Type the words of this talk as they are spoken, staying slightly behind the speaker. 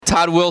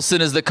Todd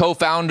Wilson is the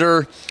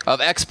co-founder of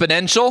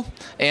Exponential,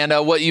 and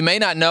what you may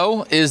not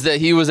know is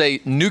that he was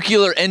a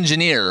nuclear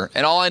engineer,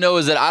 and all I know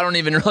is that I don't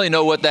even really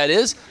know what that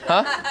is,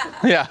 huh?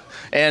 Yeah,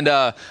 and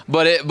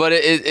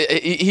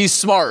he's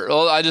smart.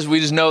 Well, we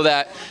just know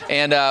that,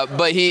 and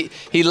but he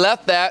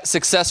left that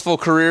successful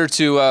career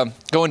to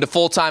go into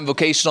full-time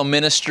vocational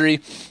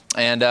ministry.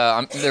 And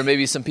there may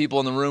be some people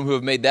in the room who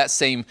have made that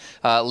same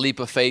leap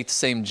of faith,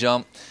 same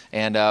jump.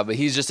 And but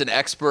he's just an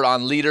expert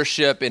on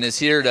leadership and is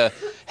here to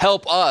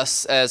help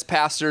us as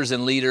pastors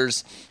and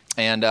leaders.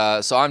 And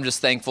so I'm just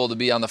thankful to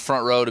be on the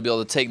front row, to be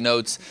able to take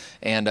notes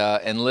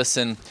and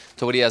listen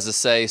to what he has to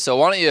say. So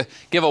why don't you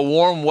give a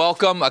warm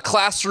welcome, a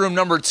classroom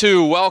number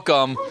 2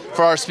 welcome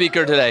for our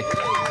speaker today.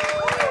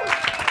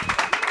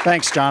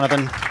 Thanks,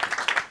 Jonathan.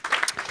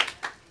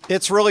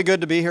 It's really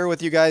good to be here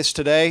with you guys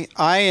today.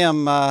 I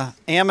am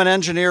an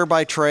engineer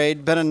by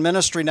trade. Been in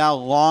ministry now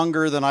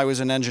longer than I was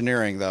in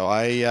engineering, though.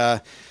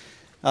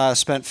 I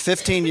spent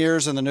 15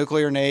 years in the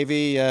nuclear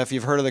Navy. If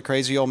you've heard of the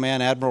crazy old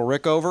man, Admiral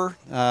Rickover,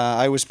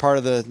 I was part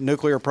of the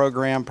nuclear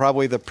program,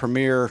 probably the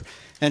premier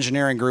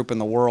engineering group in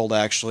the world,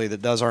 actually,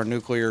 that does our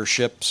nuclear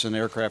ships and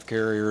aircraft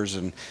carriers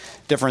and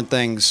different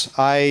things.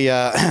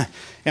 I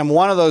am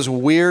one of those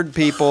weird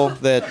people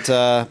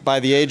that by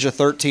the age of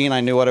 13,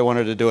 I knew what I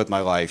wanted to do with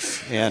my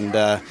life. And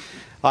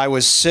I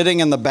was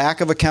sitting in the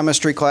back of a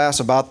chemistry class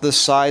about this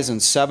size in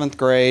 7th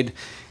grade,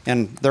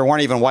 and there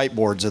weren't even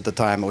whiteboards at the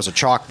time. It was a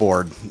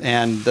chalkboard.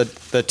 And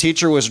the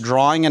teacher was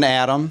drawing an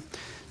atom,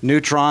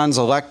 neutrons,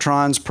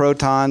 electrons,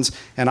 protons,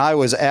 and I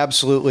was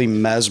absolutely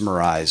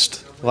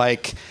mesmerized.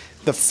 Like,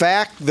 the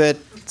fact that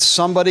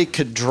somebody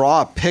could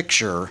draw a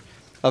picture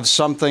of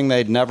something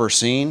they'd never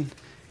seen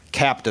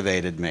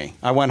captivated me.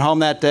 I went home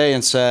that day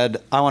and said,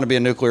 I want to be a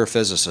nuclear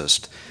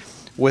physicist.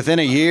 Within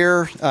a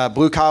year,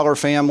 blue-collar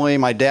family,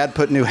 my dad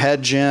put new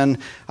hedge in.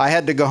 I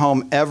had to go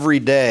home every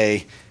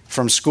day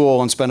from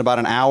school and spend about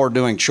an hour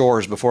doing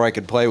chores before I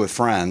could play with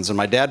friends. And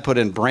my dad put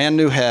in brand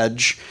new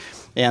hedge,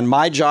 and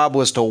my job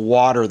was to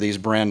water these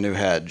brand new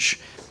hedge.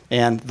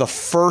 And the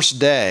first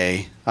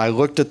day, I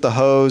looked at the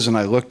hose and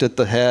I looked at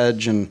the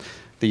hedge and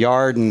the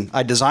yard, and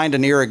I designed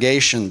an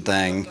irrigation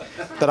thing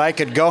that I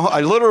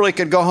literally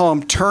could go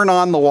home, turn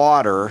on the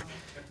water,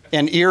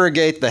 and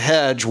irrigate the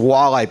hedge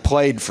while I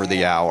played for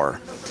the hour.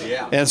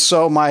 Yeah. And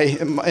so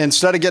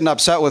instead of getting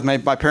upset with me,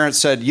 my parents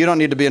said, you don't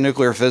need to be a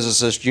nuclear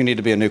physicist, you need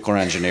to be a nuclear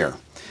engineer.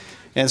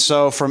 And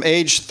so from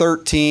age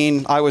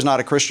 13, I was not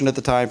a Christian at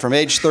the time, from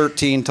age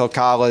 13 till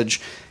college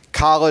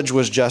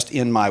was just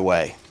in my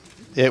way.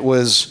 It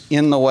was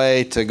in the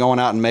way to going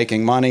out and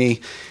making money.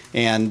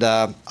 And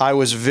I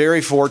was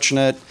very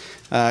fortunate,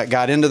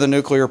 got into the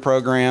nuclear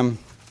program.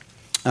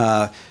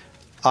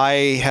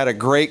 I had a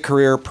great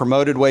career,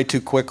 promoted way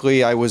too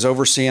quickly. I was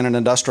overseeing an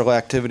industrial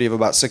activity of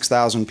about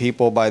 6,000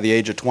 people by the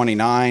age of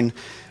 29.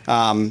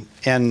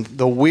 And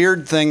the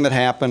weird thing that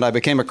happened, I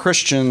became a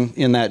Christian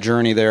in that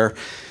journey there.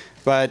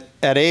 But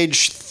at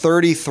age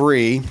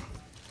 33,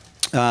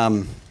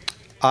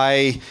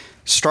 I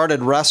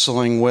started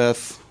wrestling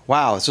with,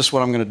 wow, is this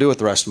what I'm going to do with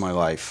the rest of my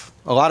life?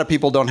 A lot of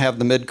people don't have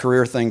the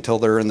mid-career thing till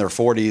they're in their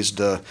 40s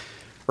to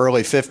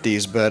early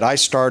 50s, but I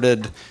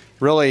started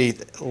really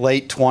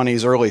late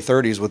 20s, early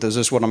 30s with, is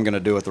this what I'm going to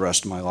do with the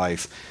rest of my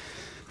life?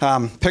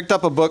 Picked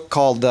up a book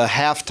called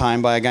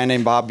Halftime by a guy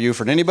named Bob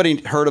Buford.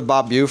 Anybody heard of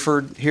Bob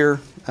Buford here?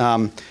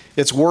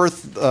 It's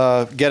worth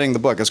getting the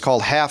book. It's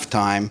called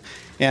Halftime.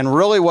 And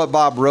really what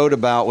Bob wrote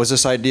about was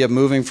this idea of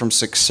moving from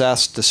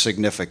success to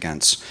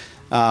significance.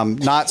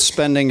 Not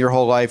spending your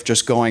whole life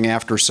just going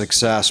after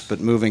success, but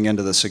moving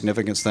into the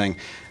significance thing.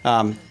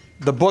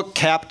 The book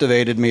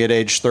captivated me at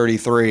age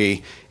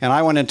 33, and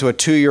I went into a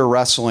 2-year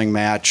wrestling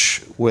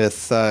match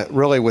with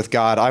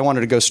God. I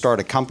wanted to go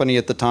start a company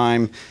at the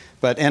time,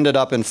 but ended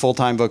up in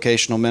full-time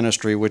vocational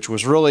ministry, which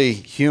was really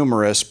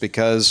humorous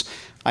because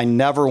I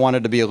never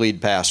wanted to be a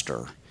lead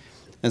pastor.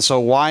 And so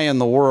why in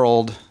the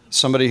world,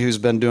 somebody who's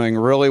been doing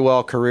really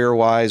well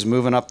career-wise,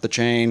 moving up the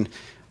chain,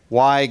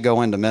 why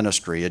go into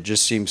ministry? It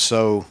just seems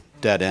so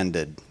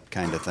dead-ended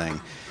kind of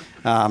thing.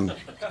 And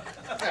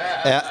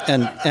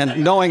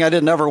knowing I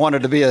didn't ever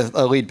wanted to be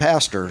a lead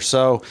pastor.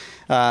 So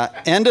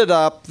ended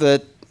up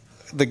that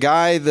the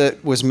guy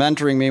that was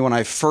mentoring me when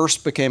I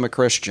first became a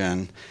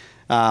Christian,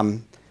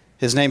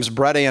 his name's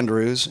Brett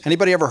Andrews.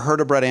 Anybody ever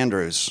heard of Brett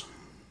Andrews?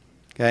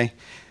 Okay.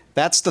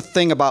 That's the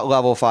thing about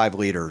level 5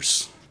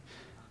 leaders.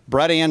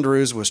 Brett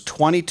Andrews was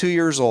 22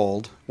 years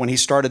old when he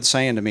started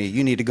saying to me,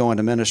 you need to go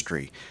into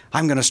ministry.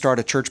 I'm going to start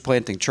a church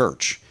planting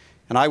church.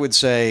 And I would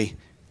say,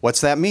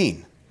 what's that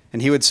mean?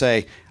 And he would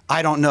say,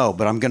 I don't know,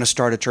 but I'm going to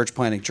start a church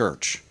planting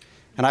church.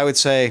 And I would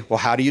say, well,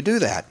 how do you do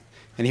that?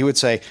 And he would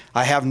say,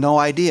 I have no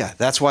idea.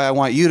 That's why I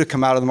want you to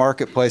come out of the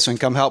marketplace and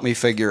come help me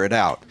figure it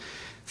out.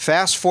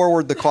 Fast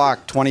forward the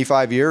clock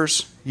 25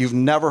 years, you've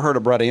never heard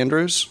of Brett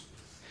Andrews?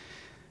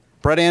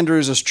 Brett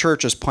Andrews'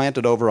 church has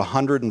planted over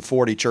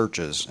 140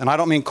 churches. And I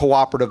don't mean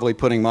cooperatively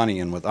putting money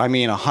in with, I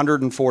mean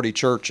 140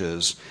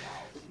 churches.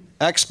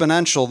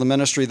 Exponential, the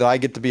ministry that I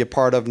get to be a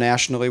part of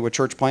nationally with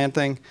church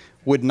planting,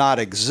 would not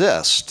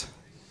exist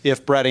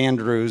if Brett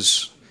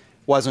Andrews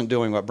wasn't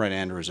doing what Brent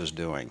Andrews is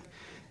doing.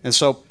 And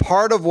so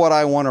part of what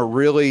I want to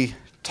really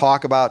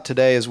talk about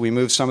today as we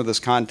move some of this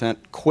content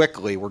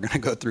quickly, we're going to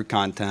go through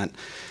content.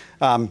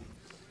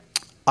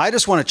 I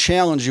just want to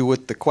challenge you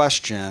with the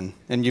question,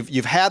 and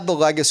you've had the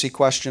legacy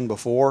question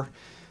before,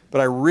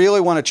 but I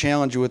really want to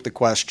challenge you with the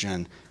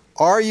question,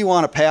 are you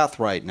on a path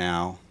right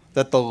now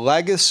that the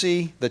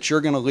legacy that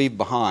you're going to leave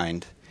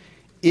behind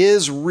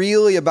is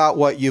really about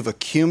what you've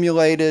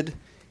accumulated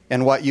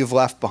and what you've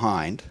left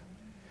behind?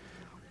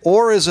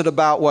 Or is it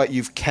about what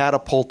you've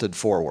catapulted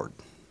forward?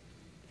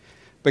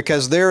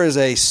 Because there is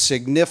a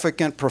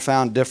significant,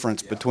 profound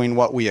difference between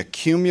what we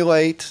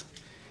accumulate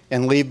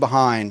and leave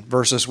behind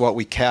versus what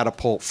we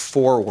catapult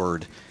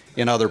forward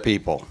in other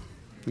people.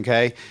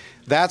 Okay?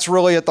 That's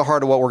really at the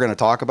heart of what we're going to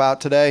talk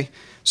about today.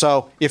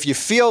 So if you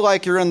feel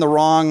like you're in the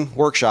wrong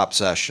workshop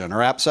session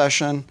or app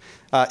session,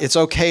 it's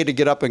okay to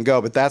get up and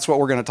go, but that's what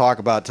we're going to talk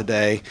about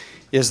today,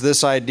 is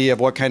this idea of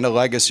what kind of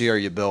legacy are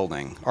you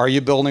building? Are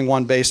you building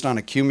one based on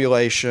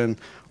accumulation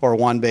or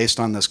one based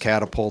on this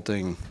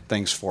catapulting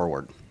things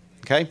forward?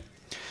 Okay?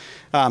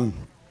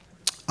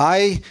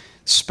 I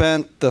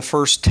spent the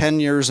first 10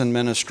 years in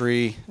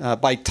ministry.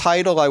 By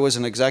title, I was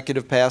an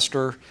executive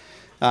pastor.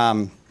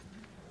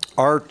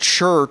 Our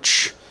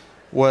church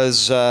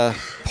was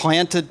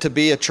planted to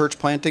be a church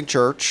planting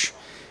church.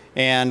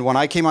 And when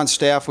I came on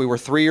staff, we were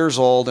 3 years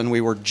old and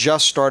we were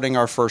just starting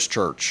our first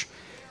church.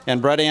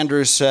 And Brett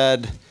Andrews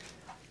said,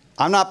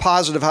 I'm not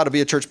positive how to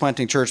be a church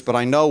planting church, but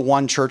I know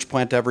one church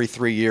plant every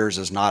 3 years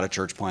is not a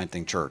church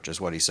planting church, is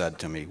what he said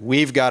to me.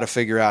 We've got to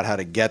figure out how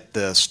to get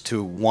this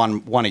to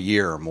one a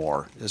year or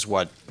more, is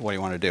what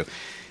you want to do.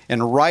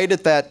 And right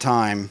at that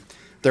time,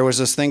 there was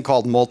this thing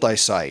called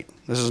multi-site.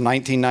 This is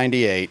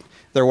 1998.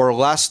 There were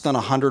less than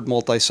 100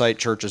 multi-site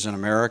churches in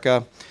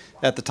America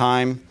at the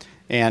time,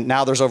 and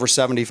now there's over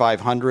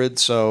 7,500,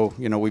 so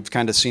we've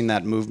kind of seen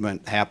that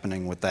movement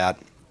happening with that.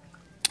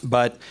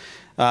 But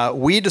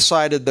we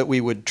decided that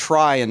we would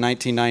try in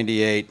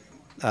 1998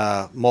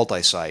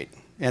 multi-site,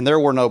 and there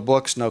were no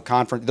books, no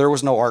conference. There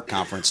was no art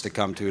conference to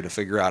come to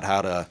figure out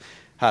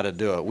how to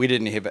do it. We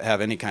didn't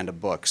have any kind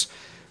of books.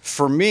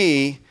 For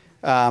me,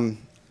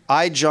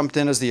 I jumped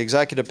in as the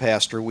executive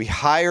pastor. We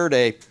hired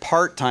a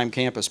part-time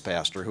campus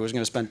pastor who was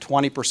going to spend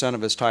 20%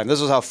 of his time. This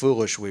is how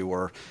foolish we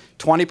were.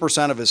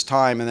 20% of his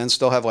time, and then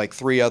still have like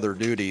 3 other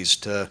duties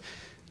to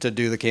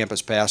do the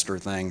campus pastor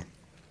thing.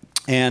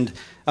 And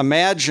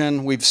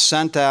imagine we've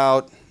sent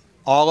out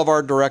all of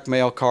our direct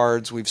mail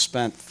cards. We've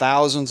spent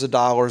thousands of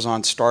dollars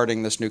on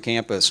starting this new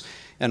campus.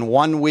 And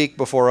 1 week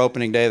before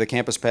opening day, the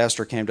campus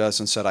pastor came to us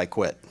and said, I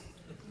quit.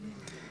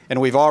 And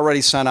we've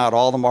already sent out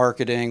all the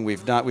marketing.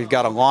 We've got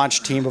a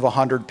launch team of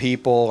 100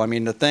 people. I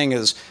mean, the thing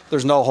is,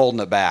 there's no holding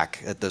it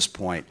back at this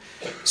point.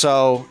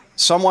 So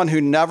someone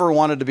who never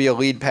wanted to be a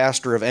lead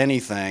pastor of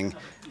anything,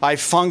 I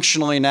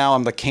functionally now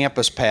am the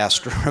campus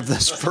pastor of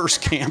this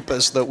first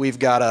campus that we've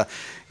got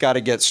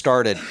to get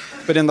started.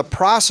 But in the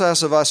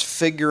process of us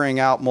figuring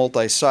out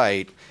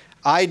multi-site,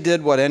 I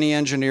did what any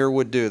engineer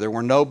would do. There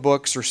were no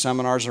books or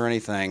seminars or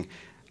anything.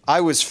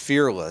 I was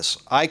fearless.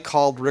 I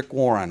called Rick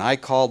Warren. I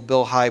called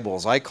Bill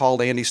Hybels. I called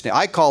Andy Stanley.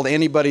 I called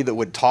anybody that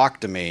would talk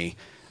to me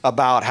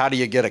about how do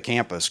you get a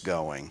campus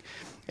going.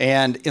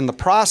 And in the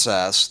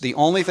process, the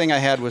only thing I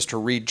had was to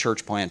read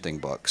church planting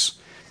books.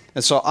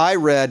 And so I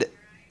read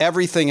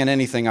everything and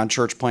anything on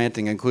church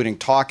planting, including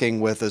talking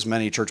with as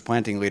many church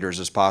planting leaders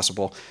as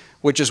possible,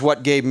 which is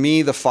what gave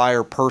me the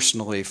fire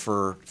personally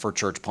for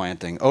church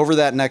planting. Over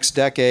that next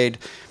decade,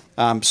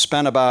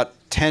 spent about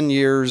 10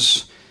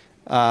 years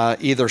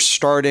either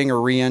starting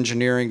or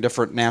re-engineering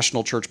different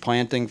national church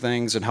planting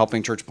things and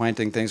helping church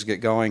planting things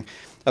get going.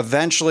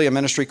 Eventually, a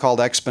ministry called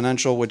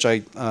Exponential, which I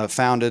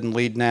founded and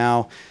lead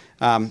now,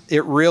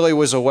 it really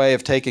was a way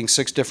of taking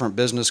 6 different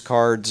business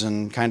cards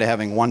and kind of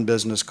having one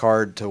business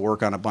card to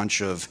work on a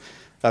bunch of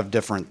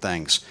different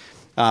things.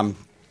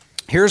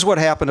 Here's what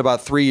happened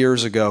about 4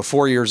 years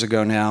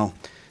ago now.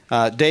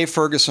 Dave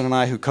Ferguson and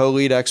I, who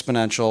co-lead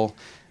Exponential,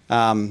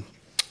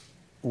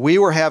 we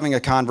were having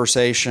a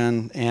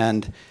conversation,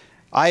 and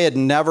I had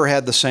never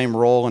had the same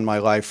role in my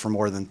life for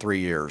more than 3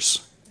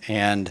 years.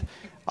 And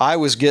I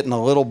was getting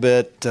a little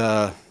bit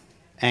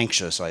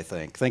anxious, I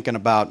think, thinking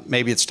about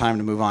maybe it's time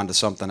to move on to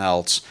something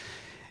else.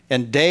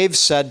 And Dave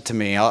said to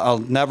me, I'll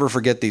never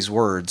forget these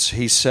words,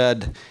 he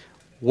said,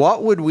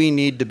 what would we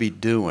need to be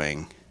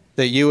doing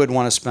that you would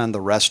want to spend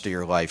the rest of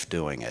your life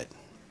doing it?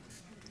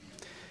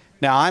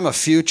 Now, I'm a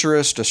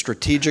futurist, a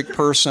strategic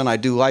person. I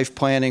do life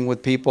planning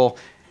with people,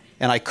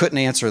 and I couldn't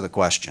answer the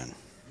question.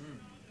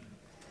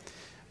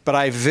 But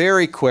I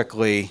very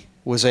quickly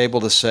was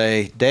able to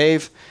say,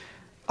 Dave,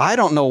 I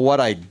don't know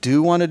what I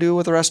do want to do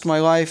with the rest of my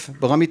life,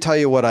 but let me tell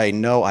you what I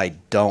know I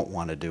don't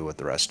want to do with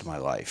the rest of my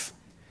life.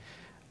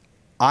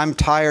 I'm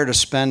tired of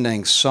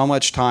spending so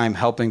much time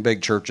helping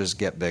big churches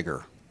get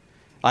bigger.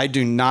 I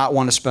do not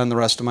want to spend the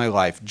rest of my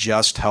life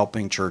just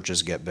helping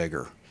churches get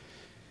bigger.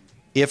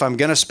 If I'm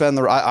going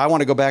to I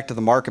want to go back to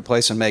the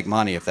marketplace and make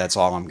money if that's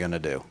all I'm going to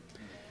do.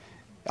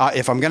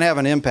 If I'm going to have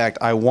an impact,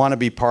 I want to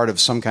be part of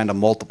some kind of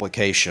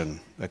multiplication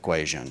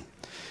equation.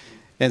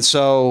 And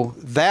so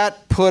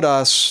that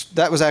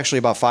was actually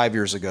about 5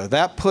 years ago,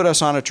 that put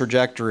us on a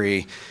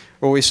trajectory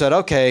where we said,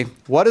 okay,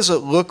 what does it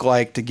look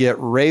like to get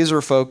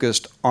razor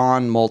focused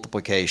on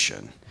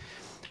multiplication?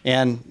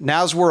 And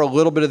now's where a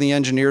little bit of the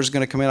engineers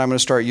going to come in. I'm going to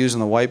start using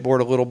the whiteboard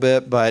a little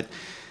bit. But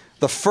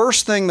the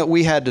first thing that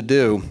we had to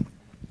do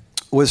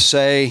was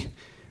say,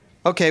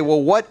 okay,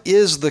 well, what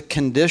is the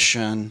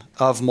condition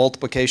of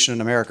multiplication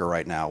in America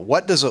right now?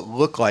 What does it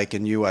look like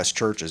in U.S.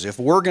 churches? If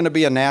we're going to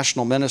be a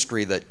national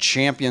ministry that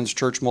champions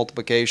church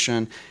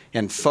multiplication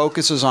and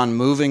focuses on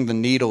moving the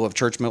needle of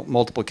church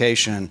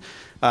multiplication,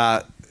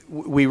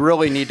 we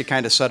really need to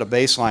kind of set a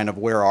baseline of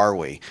where are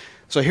we.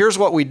 So here's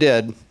what we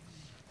did.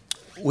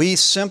 We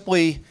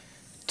simply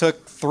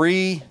took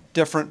 3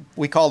 different,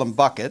 we call them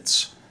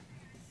buckets,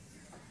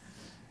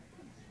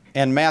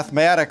 and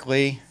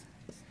mathematically,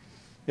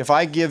 if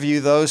I give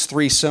you those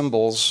 3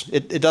 symbols,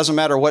 it doesn't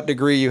matter what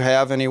degree you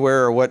have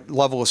anywhere or what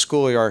level of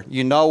school you are,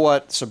 you know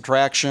what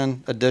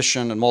subtraction,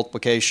 addition, and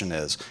multiplication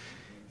is.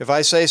 If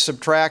I say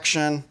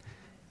subtraction,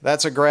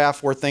 that's a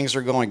graph where things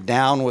are going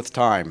down with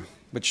time,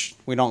 which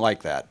we don't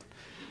like that.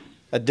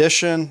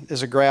 Addition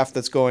is a graph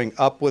that's going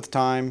up with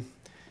time,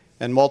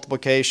 and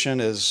multiplication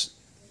is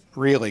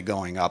really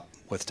going up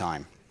with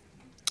time.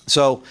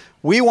 So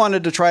we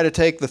wanted to try to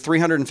take the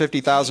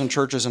 350,000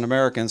 churches in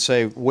America and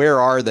say, where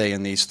are they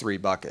in these 3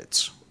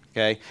 buckets?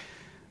 Okay.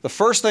 The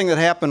first thing that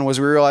happened was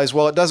we realized,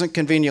 well, it doesn't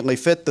conveniently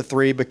fit the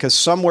 3 because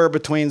somewhere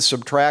between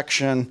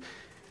subtraction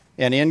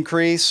and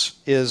increase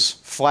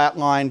is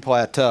flatline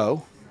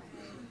plateau.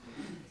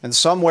 And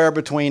somewhere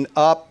between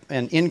up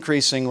and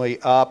increasingly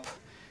up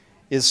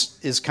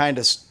is kind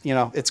of,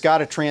 it's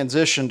got a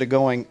transition to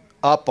going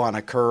up on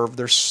a curve.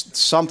 There's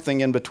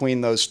something in between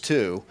those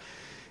 2.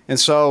 And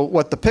so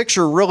what the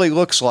picture really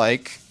looks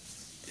like,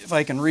 if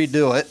I can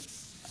redo it,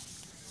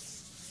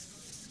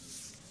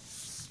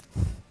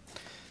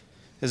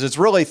 is it's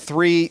really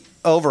 3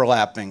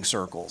 overlapping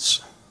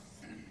circles.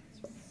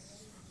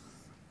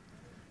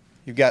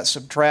 You've got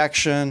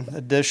subtraction,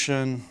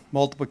 addition,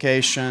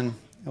 multiplication.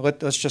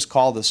 Let's just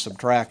call this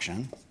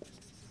subtraction.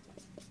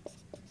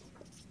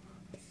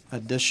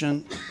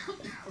 Addition,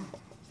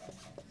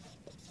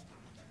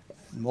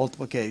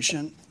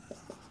 multiplication.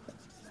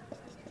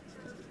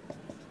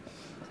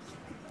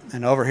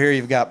 And over here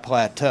you've got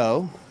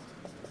plateau.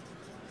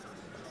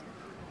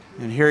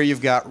 And here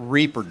you've got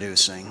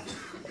reproducing.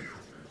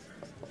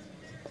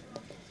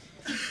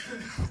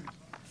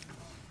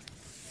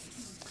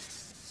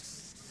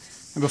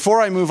 And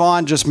before I move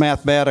on, just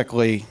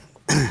mathematically,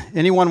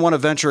 anyone want to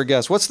venture a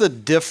guess? What's the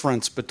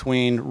difference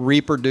between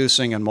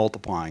reproducing and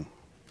multiplying?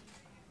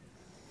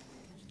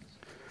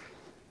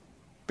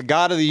 The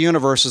God of the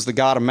universe is the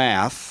God of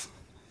math,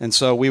 and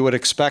so we would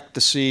expect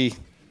to see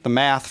the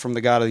math from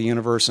the God of the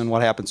universe and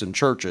what happens in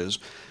churches.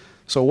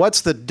 So what's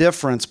the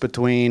difference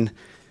between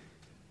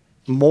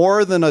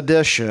more than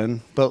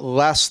addition but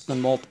less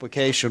than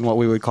multiplication, what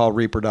we would call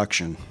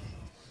reproduction?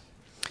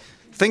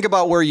 Think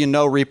about where you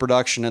know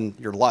reproduction in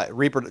your life.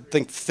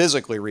 Think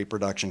physically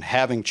reproduction,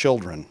 having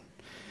children.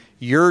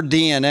 Your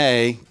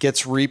DNA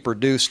gets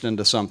reproduced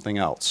into something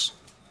else.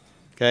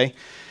 Okay?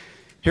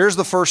 Here's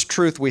the first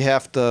truth we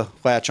have to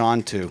latch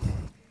on to.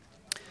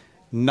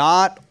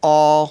 Not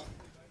all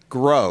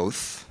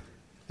growth,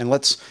 and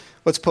let's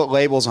put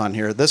labels on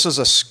here. This is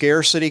a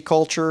scarcity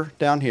culture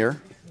down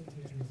here.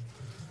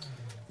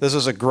 This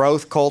is a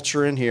growth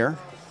culture in here.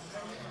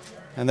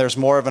 And there's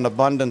more of an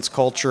abundance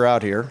culture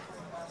out here.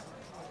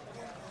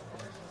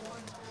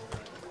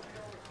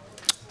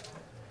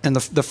 And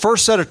the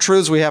first set of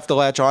truths we have to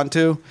latch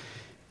onto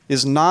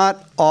is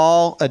not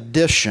all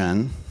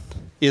addition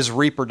is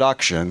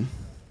reproduction.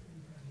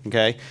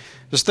 Okay?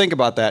 Just think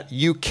about that.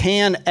 You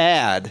can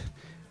add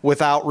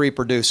without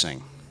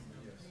reproducing.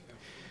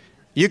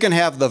 You can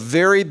have the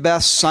very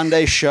best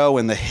Sunday show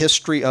in the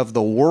history of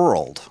the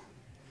world,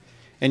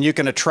 and you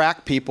can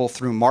attract people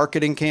through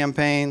marketing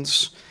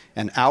campaigns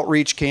and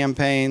outreach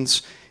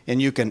campaigns,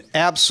 and you can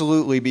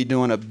absolutely be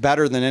doing it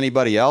better than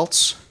anybody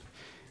else,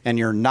 and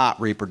you're not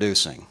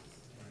reproducing.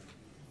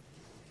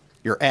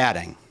 You're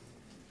adding.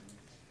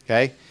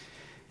 Okay?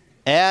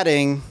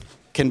 Adding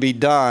can be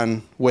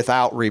done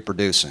without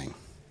reproducing.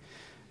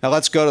 Now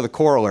let's go to the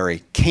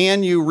corollary.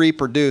 Can you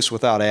reproduce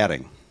without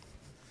adding?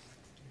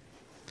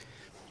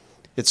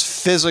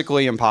 It's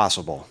physically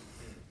impossible.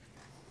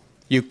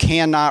 You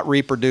cannot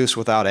reproduce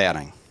without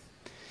adding.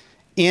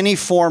 Any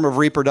form of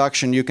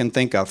reproduction you can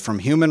think of, from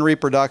human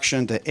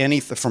reproduction to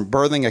anything, from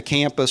birthing a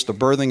campus to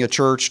birthing a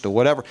church to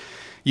whatever,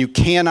 you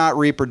cannot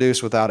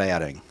reproduce without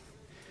adding.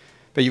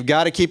 But you've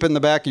got to keep in the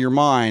back of your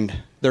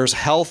mind, there's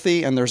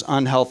healthy and there's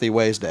unhealthy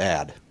ways to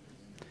add.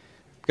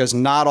 Because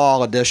not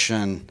all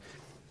addition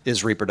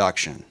is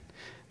reproduction.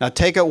 Now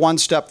take it one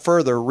step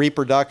further,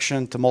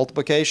 reproduction to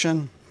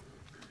multiplication.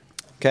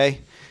 Okay?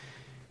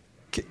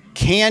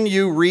 Can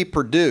you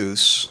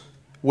reproduce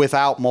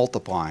without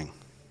multiplying?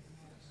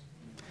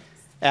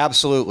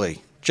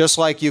 Absolutely. Just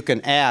like you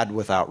can add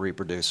without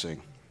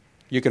reproducing.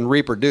 You can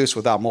reproduce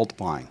without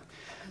multiplying.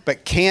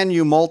 But can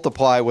you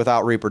multiply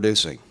without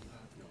reproducing?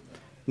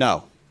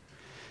 No.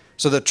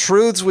 So the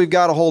truths we've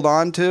got to hold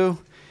on to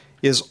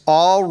is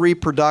all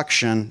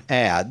reproduction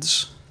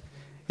adds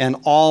and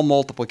all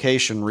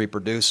multiplication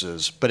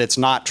reproduces, but it's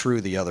not true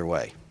the other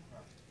way.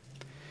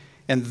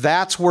 And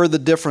that's where the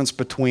difference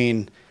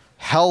between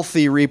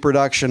healthy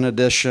reproduction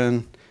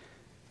addition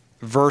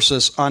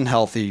versus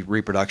unhealthy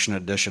reproduction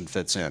addition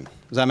fits in.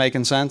 Is that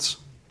making sense?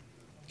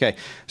 Okay,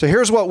 so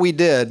here's what we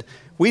did.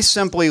 We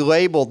simply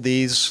labeled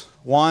these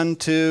 1,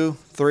 2,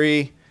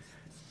 3,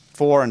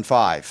 4, and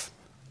 5.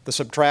 The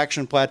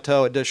subtraction,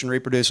 plateau, addition,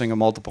 reproducing, and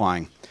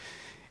multiplying.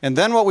 And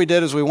then what we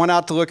did is we went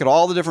out to look at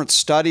all the different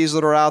studies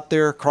that are out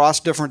there across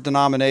different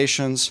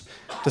denominations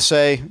to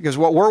say, because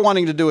what we're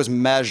wanting to do is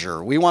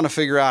measure. We want to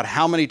figure out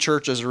how many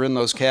churches are in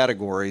those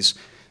categories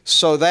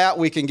so that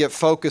we can get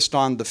focused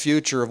on the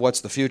future of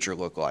what's the future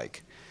look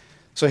like.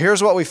 So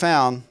here's what we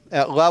found.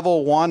 At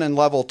level 1 and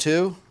level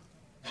 2,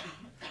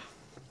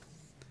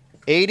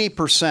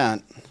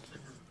 80%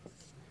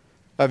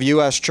 of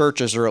U.S.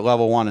 churches are at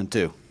level 1 and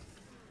 2.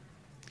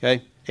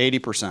 Okay,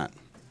 80%.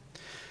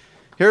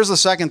 Here's the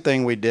second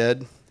thing we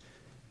did.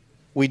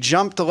 We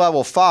jumped to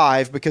level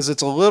 5 because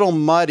it's a little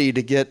muddy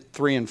to get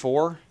 3 and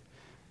 4.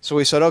 So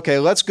we said, okay,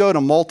 let's go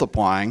to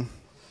multiplying.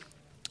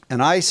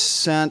 And I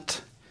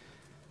sent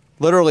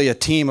literally a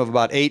team of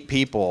about 8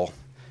 people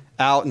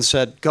out and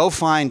said, go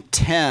find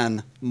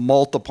 10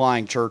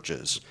 multiplying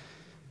churches.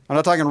 I'm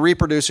not talking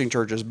reproducing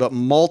churches, but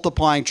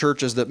multiplying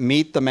churches that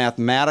meet the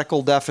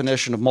mathematical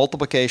definition of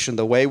multiplication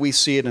the way we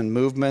see it in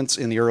movements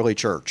in the early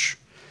church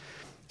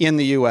in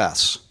the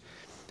U.S.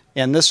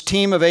 And this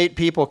team of 8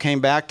 people came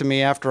back to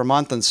me after a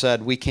month and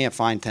said, we can't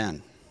find 10.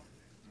 And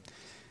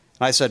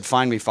I said,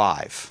 find me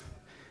 5.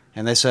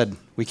 And they said,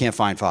 we can't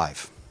find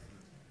 5.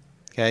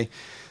 Okay?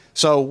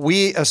 So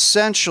we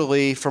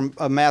essentially, from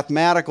a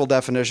mathematical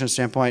definition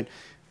standpoint,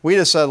 we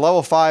just said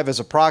level 5 is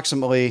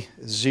approximately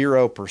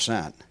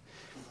 0%.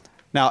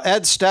 Now,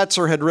 Ed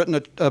Stetzer had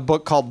written a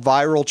book called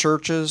Viral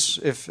Churches,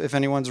 if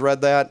anyone's read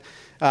that.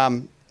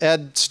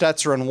 Ed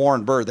Stetzer and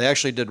Warren Bird, they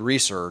actually did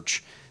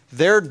research.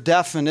 Their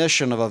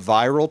definition of a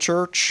viral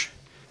church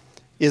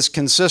is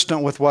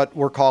consistent with what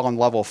we're calling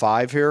level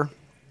 5 here.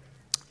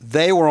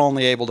 They were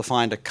only able to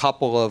find a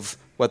couple of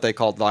what they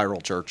called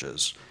viral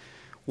churches.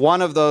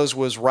 One of those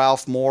was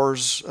Ralph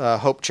Moore's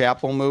Hope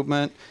Chapel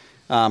movement.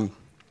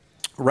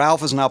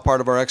 Ralph is now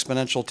part of our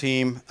exponential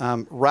team.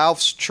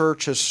 Ralph's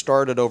church has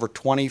started over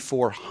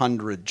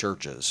 2,400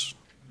 churches.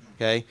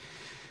 Okay?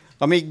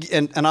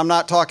 And I'm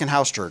not talking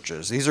house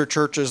churches. These are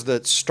churches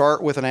that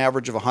start with an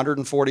average of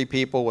 140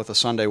 people with a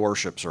Sunday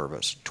worship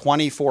service.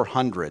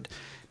 2,400.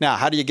 Now,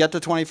 how do you get to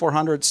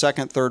 2,400?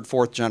 Second, third,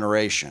 fourth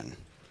generation.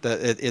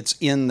 It's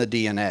in the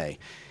DNA.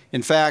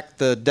 In fact,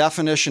 the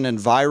definition in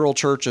Viral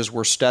Churches,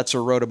 where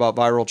Stetzer wrote about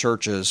viral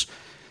churches,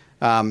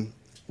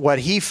 what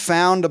he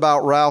found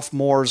about Ralph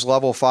Moore's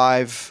level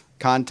 5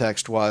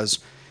 context was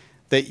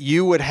that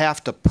you would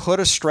have to put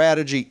a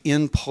strategy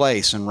in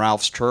place in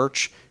Ralph's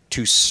church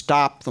to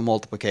stop the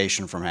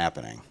multiplication from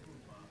happening.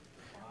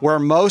 Where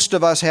most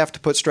of us have to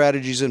put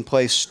strategies in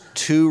place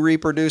to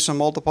reproduce and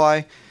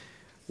multiply,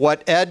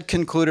 what Ed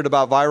concluded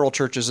about viral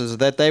churches is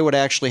that they would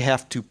actually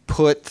have to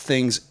put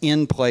things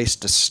in place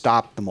to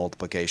stop the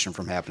multiplication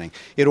from happening.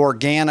 It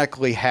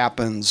organically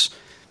happens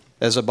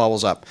as it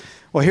bubbles up.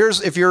 Well,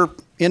 here's, if you're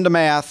into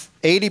math,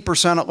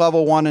 80% at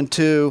level 1 and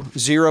 2,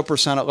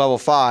 0% at level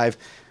 5.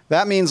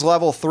 That means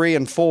level 3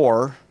 and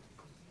 4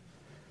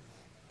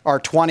 are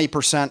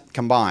 20%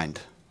 combined,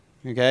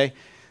 okay?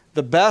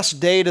 The best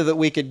data that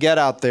we could get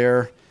out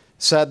there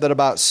said that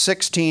about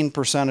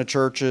 16% of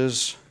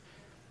churches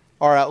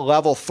are at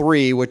level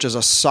 3, which is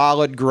a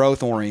solid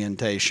growth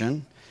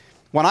orientation.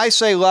 When I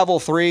say level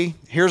 3,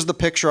 here's the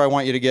picture I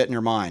want you to get in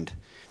your mind.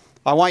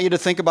 I want you to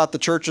think about the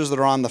churches that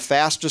are on the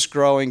fastest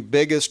growing,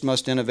 biggest,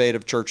 most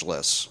innovative church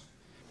lists.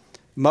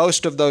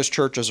 Most of those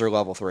churches are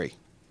level 3.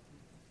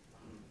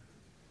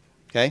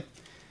 Okay?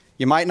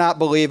 You might not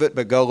believe it,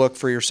 but go look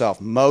for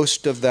yourself.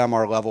 Most of them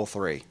are level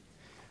 3.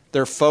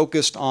 They're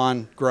focused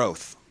on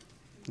growth.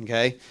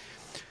 Okay?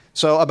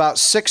 So about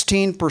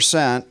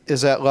 16%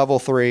 is at level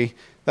 3.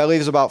 That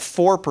leaves about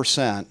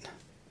 4%.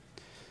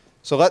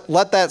 So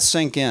let that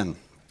sink in.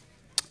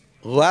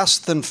 Less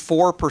than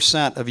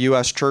 4% of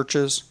U.S.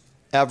 churches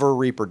ever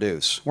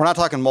reproduce. We're not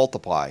talking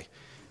multiply.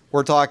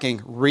 We're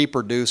talking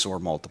reproduce or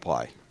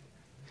multiply.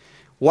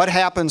 What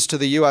happens to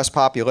the U.S.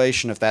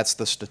 population if that's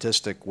the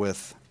statistic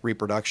with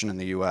reproduction in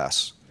the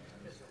U.S.?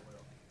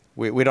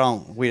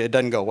 It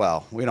doesn't go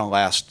well. We don't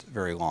last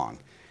very long.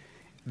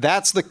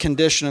 That's the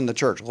condition in the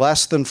church.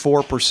 Less than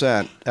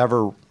 4%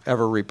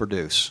 ever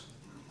reproduce.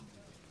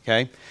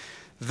 Okay?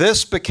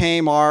 This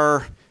became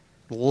our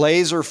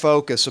laser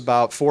focus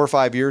about 4 or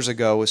 5 years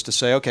ago, was to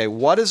say, okay,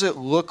 what does it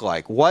look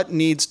like? What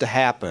needs to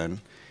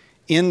happen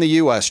in the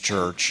U.S.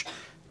 church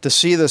to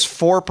see this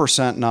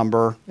 4%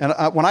 number? And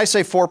when I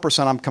say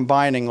 4%, I'm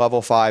combining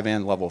level 5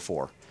 and level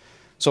 4.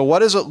 So what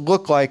does it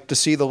look like to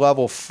see the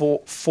level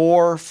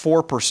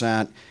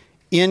 4%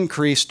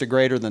 increase to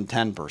greater than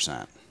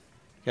 10%?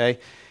 Okay?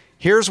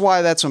 Here's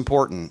why that's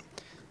important.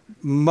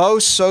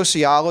 most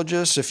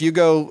sociologists, if you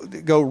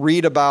go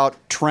read about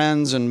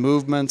trends and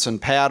movements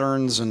and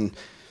patterns, and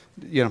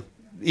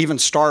even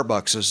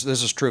Starbucks,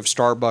 this is true of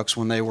Starbucks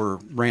when they were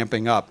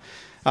ramping up,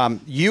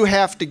 you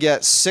have to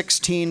get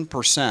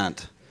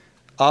 16%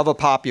 of a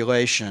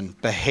population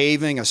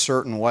behaving a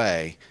certain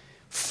way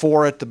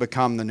for it to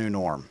become the new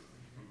norm.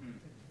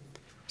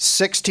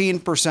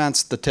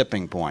 16%'s the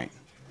tipping point.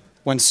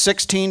 When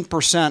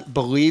 16%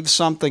 believe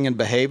something and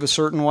behave a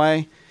certain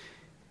way,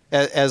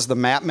 as the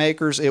map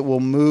makers, it will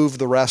move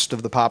the rest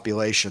of the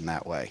population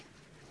that way.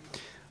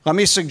 Let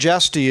me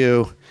suggest to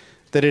you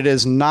that it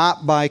is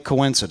not by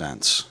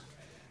coincidence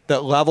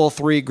that level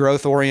 3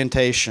 growth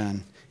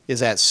orientation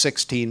is at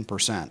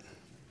 16%.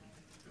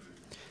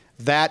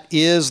 That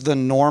is the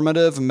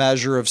normative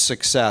measure of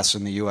success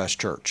in the U.S.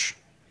 church.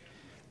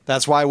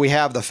 That's why we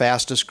have the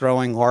fastest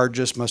growing,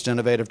 largest, most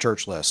innovative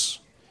church lists,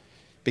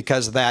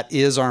 because that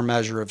is our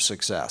measure of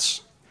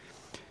success.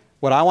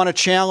 What I want to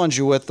challenge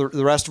you with the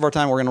rest of our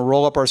time, we're going to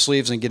roll up our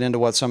sleeves and get into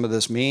what some of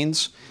this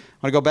means.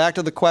 I want to go back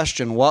to the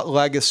question, what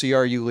legacy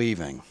are you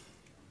leaving?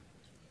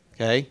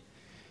 Okay?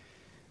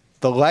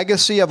 The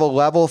legacy of a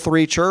level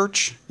 3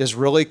 church is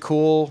really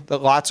cool.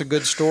 Lots of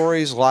good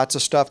stories, lots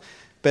of stuff.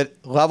 But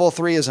level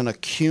 3 is an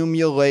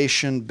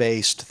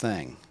accumulation-based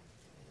thing.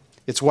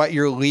 It's what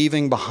you're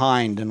leaving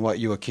behind and what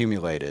you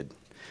accumulated.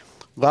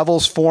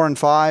 Levels 4 and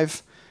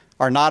 5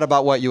 are not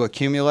about what you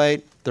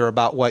accumulate. They're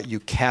about what you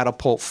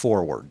catapult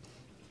forward.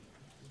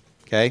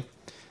 Okay?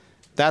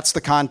 That's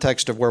the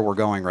context of where we're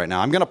going right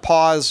now. I'm going to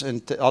pause,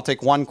 and I'll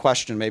take one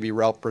question, maybe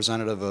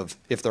representative of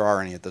if there are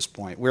any at this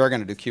point. We are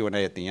going to do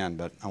Q&A at the end,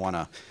 but I want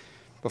to,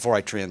 before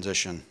I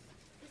transition.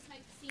 This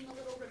might seem a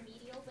little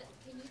remedial, but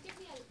can you give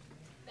me a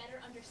better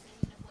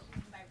understanding of what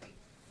you mean by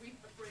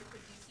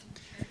reproducing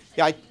church?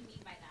 Yeah, What do you mean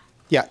by that?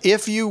 Yeah,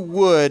 if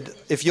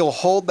you'll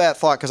hold that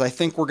thought, because I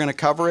think we're going to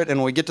cover it, and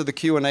when we get to the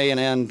Q&A and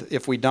end,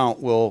 if we don't,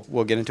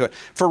 we'll get into it.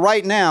 For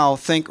right now,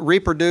 think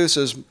reproduce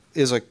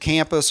is a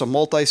campus, a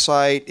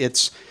multi-site.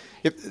 Let's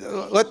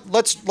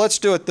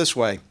do it this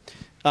way.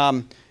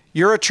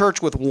 You're a church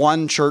with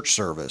one church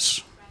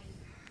service,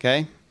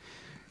 okay?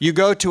 You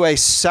go to a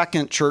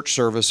second church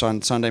service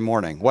on Sunday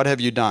morning. What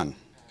have you done?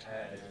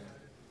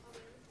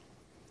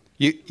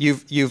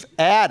 You've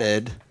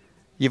added.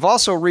 You've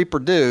also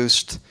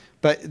reproduced.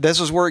 But this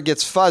is where it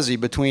gets fuzzy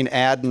between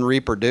add and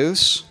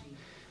reproduce.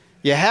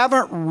 You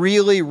haven't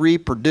really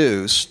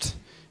reproduced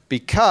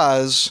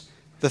because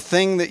the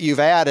thing that you've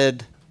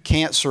added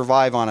can't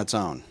survive on its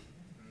own.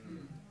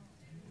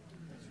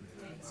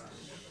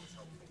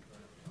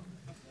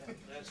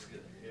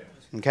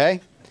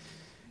 Okay?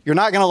 You're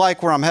not going to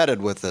like where I'm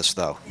headed with this,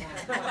 though.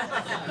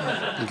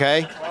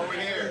 Okay?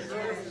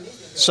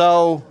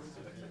 So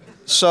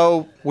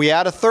we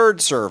add a third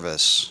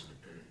service.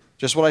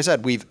 Just what I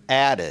said, we've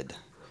added.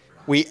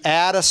 We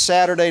add a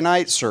Saturday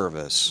night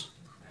service.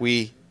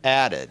 We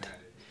added.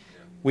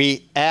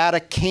 We add a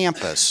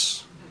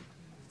campus.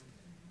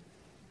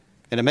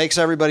 And it makes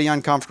everybody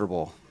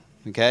uncomfortable,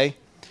 okay?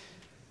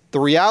 The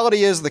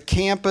reality is the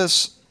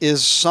campus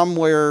is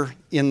somewhere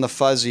in the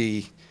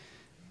fuzziness,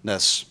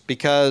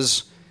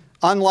 because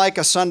unlike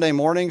a Sunday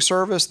morning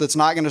service that's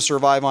not going to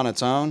survive on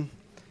its own,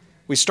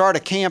 we start a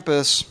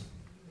campus.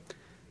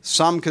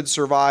 Some could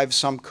survive,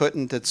 some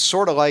couldn't. It's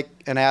sort of like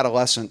an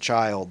adolescent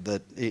child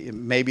that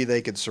maybe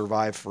they could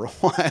survive for a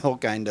while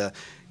kind of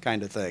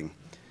thing.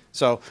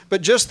 So,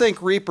 but just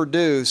think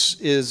reproduce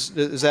is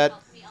that?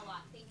 Helps me a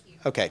lot. Thank you.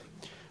 Okay.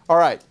 All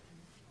right.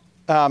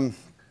 I'm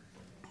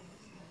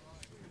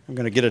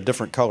going to get a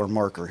different color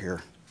marker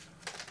here.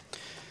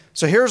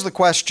 So here's the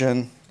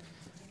question.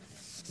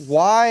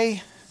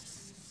 Why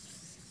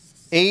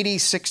 80,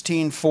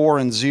 16, 4,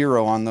 and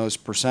 0 on those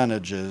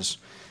percentages?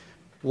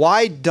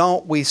 Why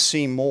don't we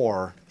see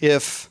more?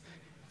 If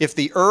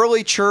the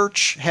early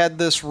church had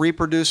this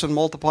reproduce and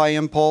multiply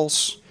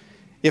impulse,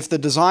 if the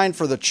design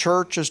for the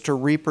church is to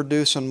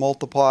reproduce and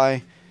multiply,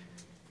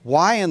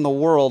 why in the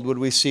world would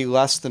we see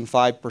less than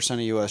 5% of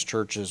U.S.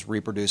 churches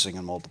reproducing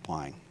and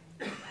multiplying?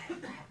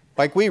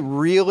 Like, we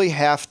really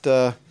have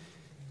to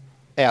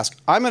ask.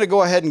 I'm going to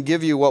go ahead and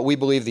give you what we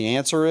believe the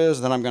answer is,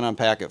 then I'm going to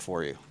unpack it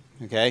for you,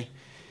 okay?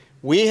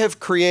 We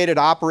have created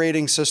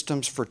operating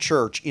systems for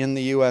church in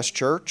the U.S.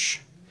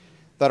 church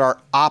that are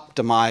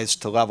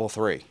optimized to level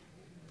 3.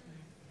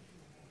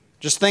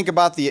 Just think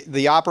about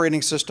the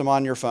operating system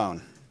on your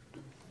phone.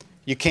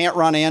 You can't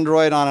run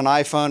Android on an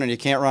iPhone, and you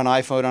can't run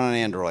iPhone on an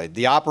Android.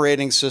 The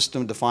operating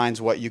system defines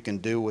what you can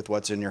do with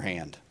what's in your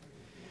hand.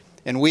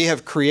 And we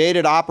have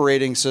created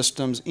operating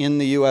systems in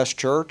the U.S.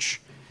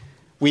 church.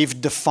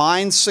 We've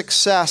defined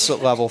success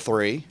at level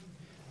 3,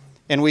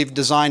 and we've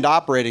designed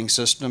operating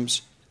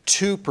systems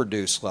to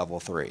produce level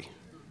 3.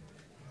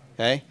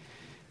 Okay?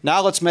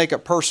 Now let's make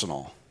it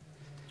personal.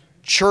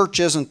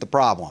 Church isn't the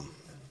problem.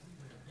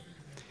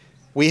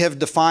 We have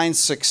defined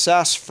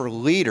success for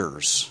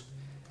leaders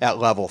at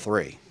level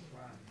 3.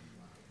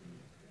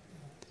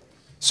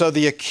 So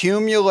the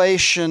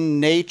accumulation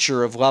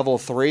nature of level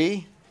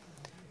 3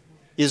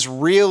 is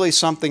really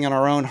something in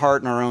our own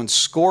heart and our own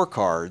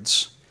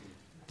scorecards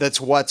that's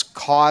what's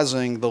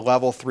causing the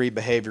level 3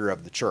 behavior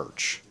of the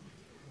church.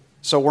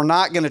 So we're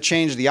not going to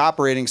change the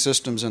operating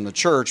systems in the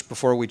church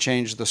before we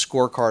change the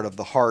scorecard of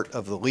the heart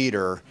of the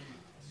leader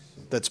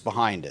that's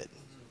behind it.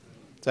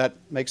 Does that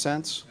make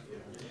sense?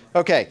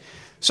 Okay,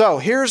 so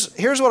here's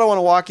what I want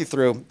to walk you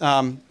through.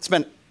 It's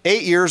been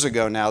 8 years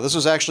ago now. This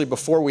was actually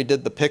before we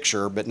did the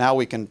picture, but now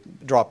we can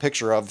draw a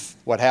picture of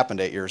what happened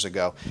 8 years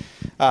ago.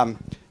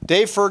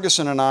 Dave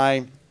Ferguson and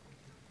I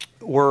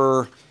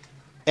were,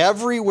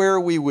 everywhere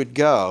we would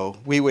go,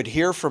 we would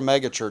hear from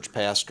megachurch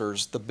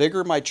pastors, the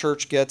bigger my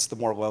church gets, the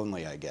more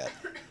lonely I get.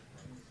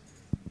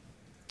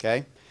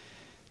 Okay?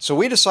 So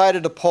we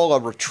decided to pull a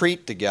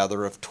retreat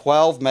together of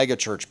 12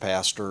 megachurch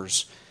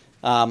pastors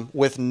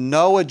with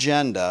no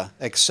agenda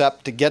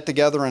except to get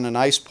together in a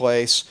nice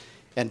place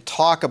and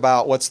talk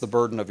about what's the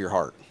burden of your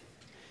heart.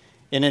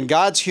 And in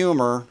God's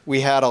humor,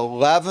 we had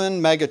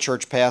 11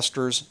 megachurch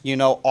pastors. You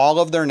know all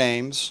of their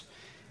names.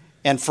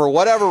 And for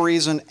whatever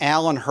reason,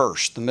 Alan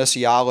Hirsch, the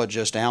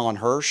missiologist Alan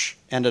Hirsch,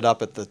 ended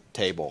up at the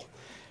table.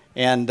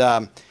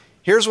 And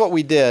here's what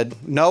we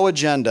did. No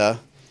agenda.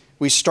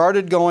 We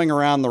started going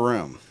around the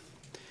room.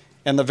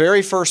 And the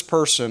very first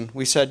person,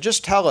 we said,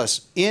 just tell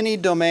us any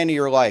domain of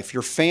your life,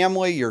 your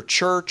family, your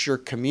church, your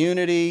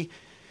community,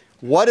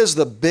 what is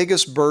the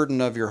biggest burden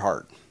of your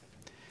heart?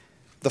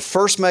 The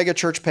first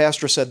megachurch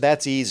pastor said,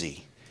 that's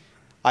easy.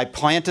 I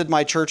planted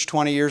my church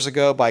 20 years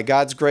ago. By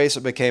God's grace,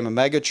 it became a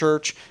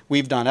megachurch.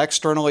 We've done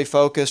externally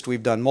focused.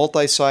 We've done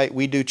multi-site.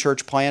 We do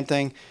church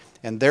planting.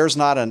 And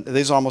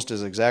these are almost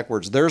his exact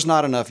words, there's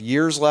not enough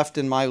years left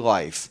in my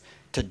life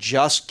to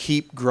just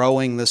keep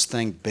growing this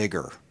thing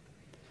bigger.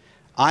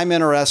 I'm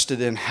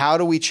interested in how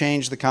do we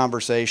change the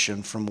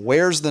conversation from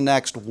where's the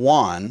next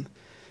one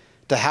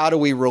to how do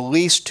we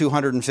release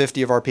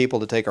 250 of our people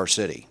to take our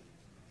city.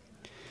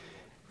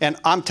 And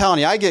I'm telling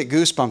you, I get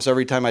goosebumps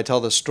every time I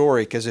tell this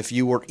story because if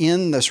you were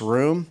in this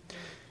room,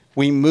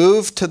 we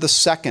moved to the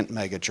second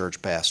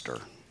megachurch pastor.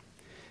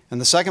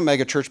 And the second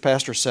megachurch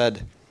pastor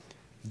said,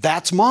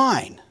 that's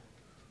mine.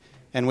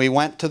 And we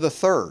went to the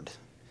third.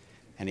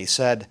 And he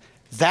said,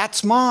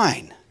 that's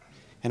mine.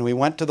 And we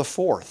went to the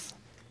fourth.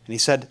 And he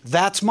said,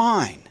 that's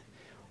mine.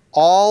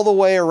 All the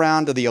way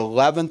around to the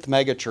 11th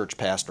megachurch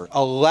pastor.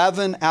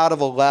 11 out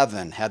of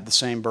 11 had the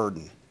same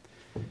burden.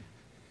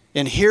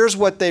 And here's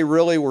what they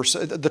really were.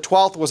 The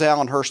 12th was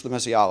Alan Hirsch, the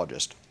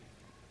missiologist.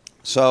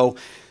 So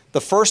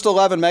the first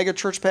 11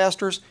 megachurch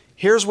pastors,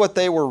 here's what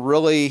they were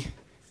really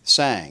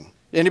saying.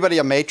 Anybody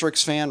a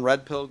Matrix fan?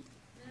 Red pill,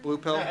 blue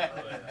pill?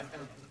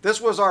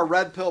 This was our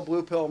red pill,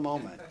 blue pill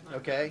moment,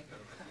 okay?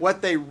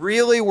 What they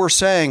really were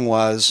saying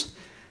was,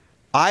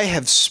 I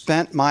have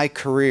spent my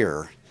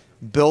career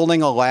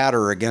building a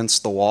ladder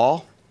against the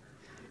wall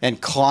and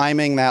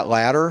climbing that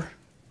ladder.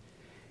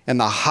 And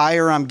the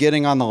higher I'm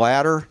getting on the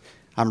ladder,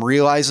 I'm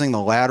realizing the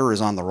ladder is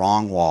on the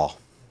wrong wall.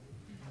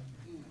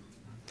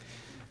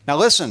 Now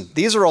listen,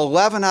 these are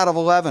 11 out of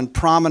 11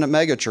 prominent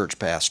megachurch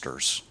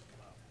pastors.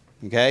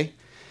 Okay?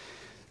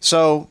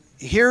 So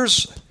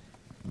here's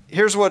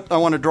what I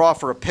want to draw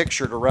for a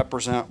picture to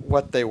represent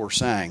what they were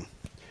saying.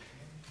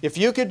 If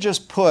you could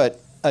just put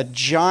a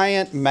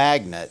giant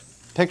magnet,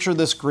 picture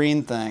this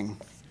green thing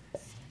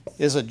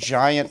is a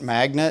giant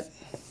magnet.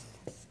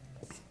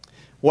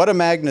 What do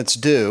magnets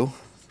do?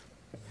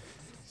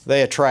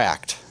 They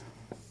attract.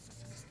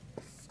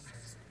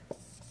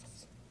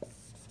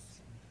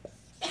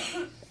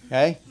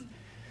 Okay?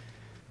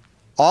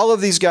 All of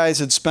these guys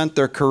had spent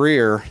their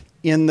career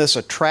in this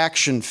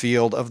attraction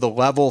field of the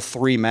level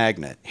 3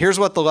 magnet. Here's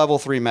what the level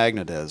 3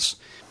 magnet is.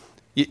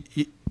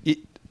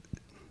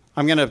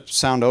 I'm going to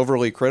sound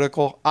overly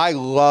critical. I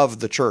love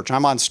the church.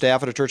 I'm on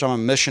staff at a church. I'm a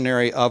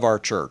missionary of our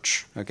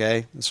church.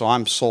 Okay? So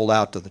I'm sold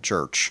out to the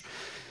church.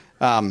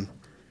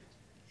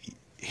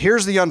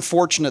 Here's the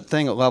unfortunate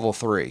thing at level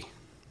 3.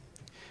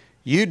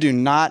 You do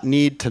not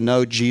need to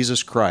know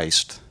Jesus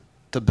Christ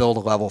to build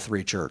a level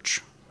 3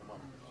 church.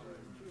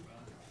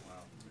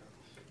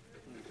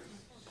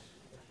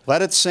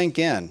 Let it sink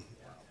in,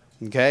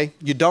 okay?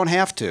 You don't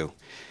have to.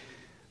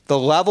 The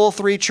level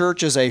 3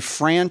 church is a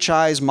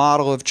franchise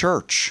model of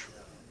church.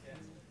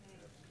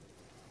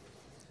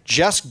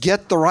 Just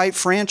get the right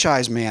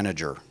franchise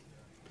manager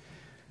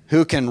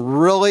who can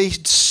really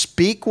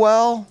speak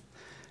well,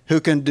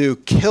 who can do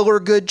killer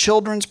good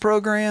children's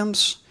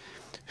programs,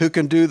 who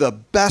can do the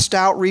best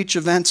outreach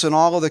events in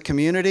all of the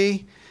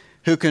community,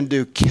 who can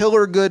do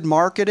killer good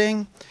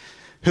marketing,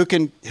 who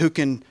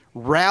can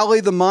rally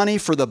the money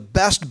for the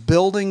best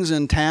buildings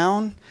in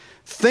town.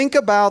 Think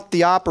about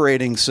the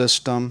operating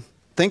system.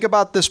 Think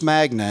about this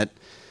magnet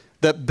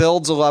that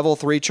builds a level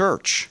 3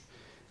 church.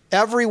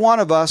 Every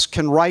one of us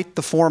can write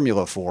the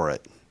formula for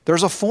it.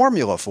 There's a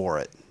formula for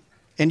it.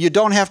 And you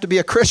don't have to be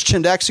a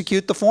Christian to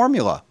execute the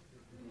formula.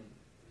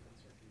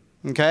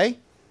 Okay?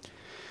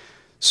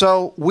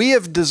 So we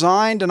have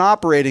designed an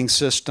operating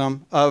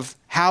system of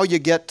how you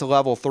get to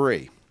level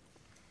 3.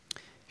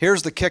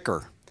 Here's the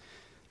kicker.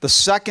 The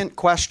second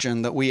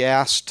question that we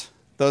asked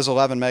those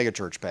 11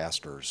 megachurch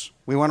pastors,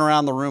 we went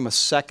around the room a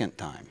second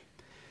time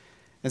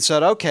and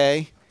said,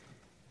 okay,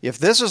 if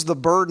this is the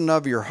burden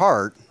of your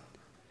heart,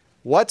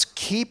 what's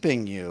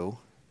keeping you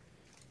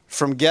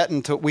from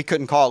getting to, we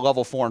couldn't call it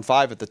level 4 and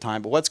 5 at the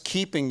time, but what's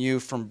keeping you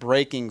from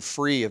breaking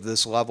free of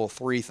this level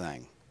 3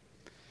 thing?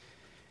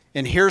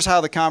 And here's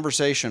how the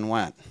conversation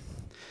went.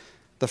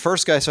 The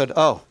first guy said,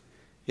 oh,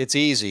 it's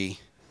easy.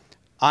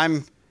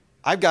 I've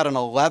got an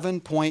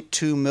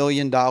 $11.2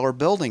 million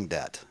building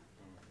debt.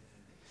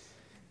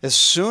 As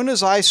soon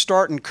as I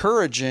start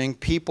encouraging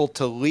people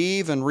to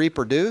leave and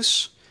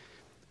reproduce,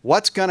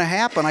 what's going to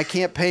happen? I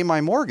can't pay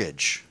my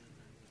mortgage.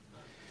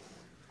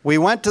 We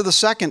went to the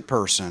second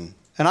person,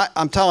 and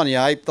I'm telling you,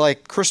 I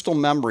like crystal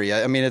memory.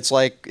 I mean, it's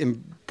like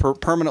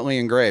permanently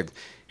engraved.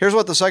 Here's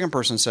what the second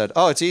person said.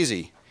 Oh, it's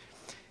easy.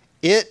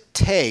 It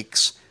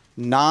takes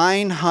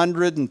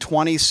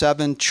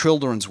 927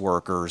 children's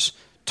workers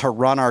to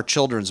run our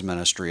children's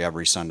ministry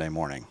every Sunday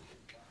morning.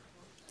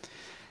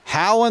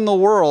 How in the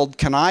world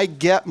can I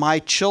get my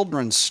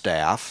children's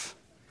staff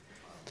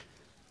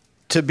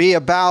to be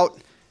about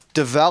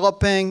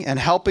developing and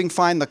helping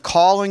find the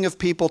calling of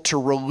people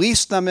to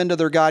release them into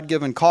their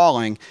God-given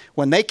calling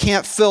when they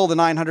can't fill the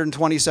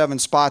 927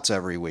 spots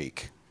every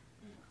week?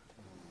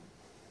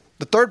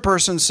 The third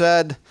person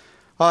said,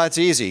 oh, it's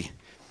easy.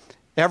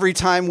 Every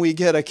time we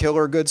get a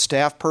killer good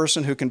staff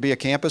person who can be a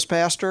campus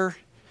pastor,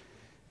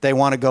 they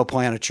want to go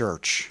plant a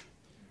church.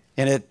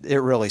 And it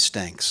really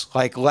stinks,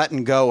 like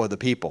letting go of the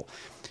people.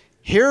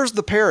 Here's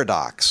the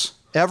paradox.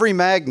 Every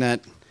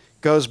magnet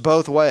goes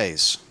both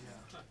ways.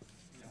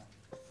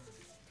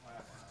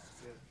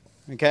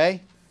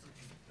 Okay?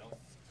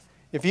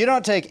 If you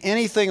don't take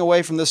anything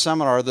away from this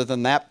seminar other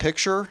than that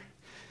picture,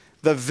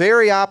 the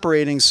very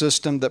operating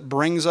system that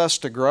brings us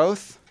to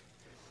growth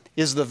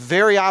is the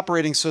very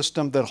operating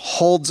system that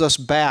holds us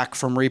back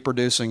from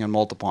reproducing and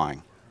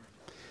multiplying.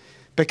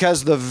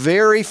 Because the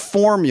very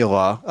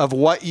formula of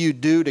what you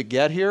do to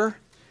get here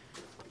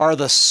are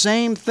the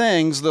same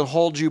things that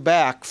hold you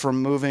back from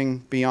moving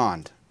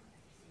beyond.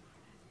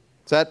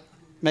 Does that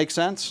make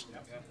sense?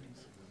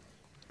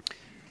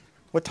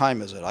 What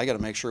time is it? I got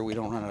to make sure we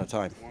don't run out of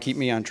time. Keep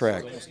me on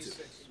track.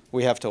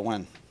 We have to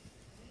win.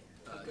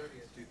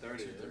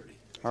 2:30.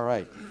 All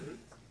right.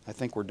 I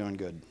think we're doing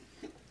good.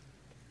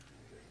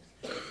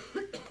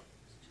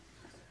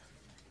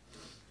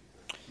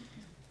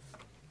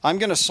 I'm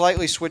going to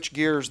slightly switch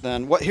gears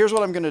then. Here's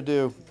what I'm going to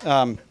do.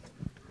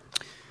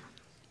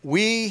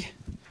 We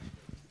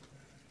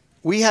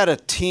had a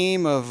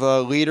team of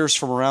leaders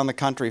from around the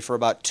country for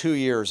about 2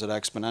 years at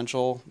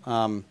Exponential.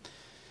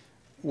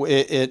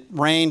 It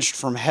ranged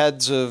from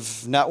heads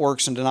of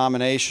networks and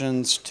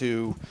denominations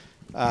to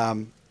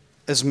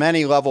as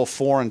many level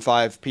 4 and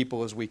 5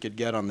 people as we could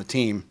get on the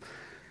team.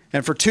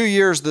 And for 2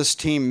 years, this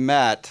team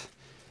met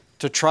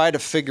to try to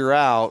figure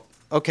out,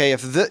 okay,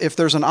 if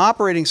there's an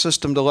operating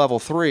system to level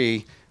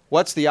 3,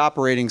 what's the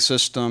operating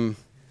system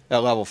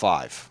at level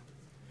 5?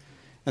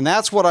 And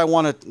that's what I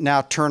want to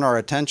now turn our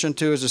attention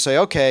to, is to say,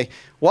 okay,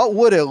 what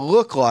would it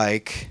look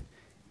like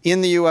in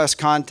the U.S.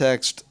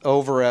 context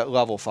over at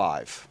level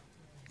 5?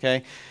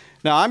 Okay.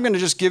 Now, I'm going to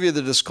just give you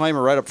the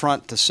disclaimer right up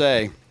front to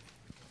say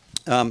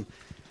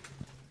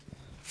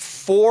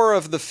 4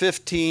 of the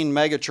 15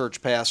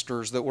 megachurch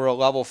pastors that were at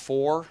level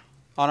 4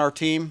 on our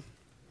team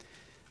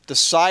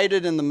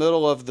decided in the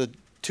middle of the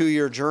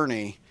 2-year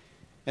journey,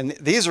 and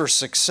these are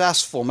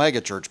successful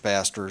megachurch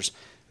pastors,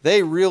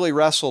 they really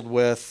wrestled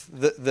with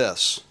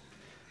this.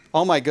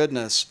 Oh my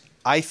goodness,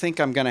 I think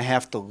I'm going to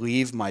have to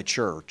leave my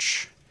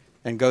church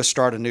and go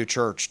start a new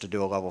church to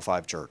do a level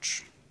 5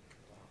 church.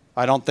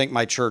 I don't think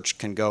my church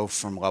can go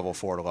from level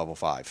 4 to level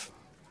 5.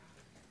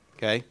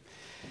 Okay?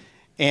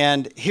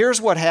 And here's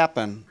what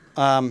happened,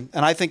 and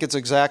I think it's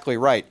exactly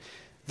right.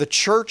 The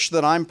church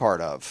that I'm part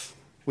of,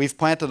 we've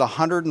planted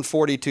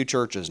 142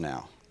 churches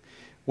now.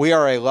 We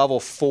are a level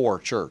 4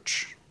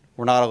 church.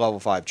 We're not a level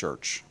 5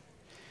 church.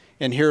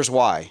 And here's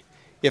why.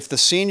 If the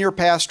senior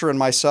pastor and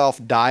myself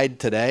died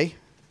today,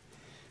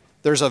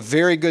 there's a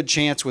very good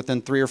chance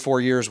within 3 or 4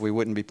 years we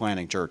wouldn't be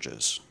planting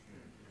churches.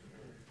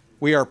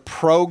 We are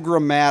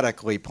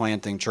programmatically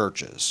planting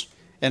churches.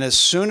 And as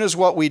soon as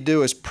what we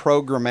do is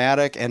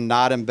programmatic and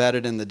not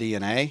embedded in the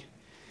DNA,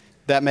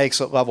 that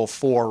makes it level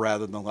 4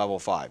 rather than level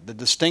 5. The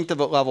distinctive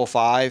at level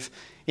 5,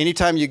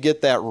 anytime you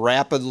get that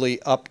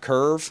rapidly up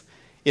curve,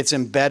 it's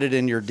embedded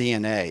in your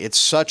DNA. It's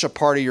such a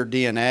part of your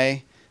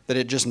DNA that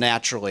it just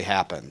naturally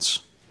happens.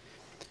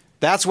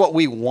 That's what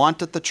we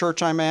want at the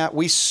church I'm at.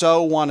 We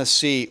so want to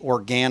see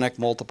organic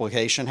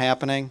multiplication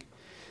happening.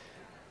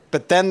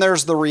 But then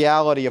there's the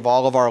reality of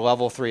all of our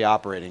level 3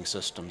 operating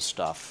system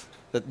stuff.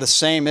 The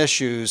same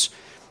issues.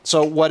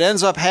 So what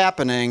ends up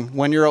happening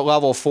when you're at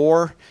level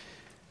 4,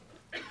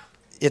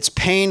 it's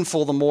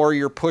painful the more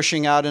you're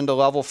pushing out into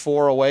level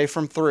 4 away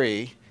from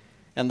 3.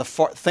 And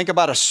think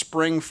about a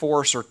spring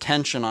force or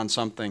tension on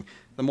something.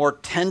 The more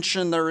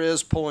tension there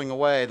is pulling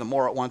away, the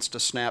more it wants to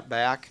snap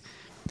back.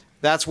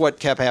 That's what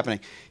kept happening.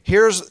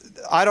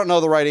 I don't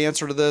know the right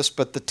answer to this,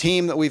 but the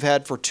team that we've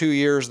had for 2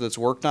 years that's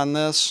worked on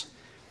this,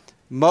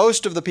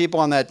 most of the people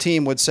on that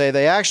team would say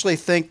they actually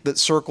think that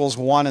circles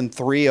 1 and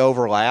 3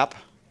 overlap.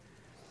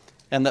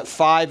 and that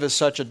 5 is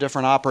such a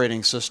different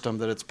operating system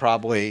that it's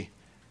probably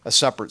a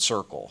separate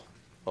circle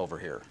over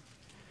here.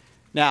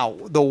 Now,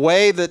 the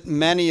way that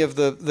many of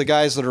the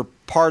guys that are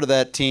part of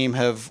that team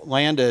have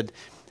landed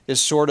is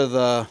sort of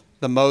the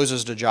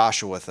Moses to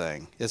Joshua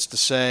thing. It's to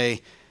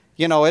say,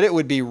 it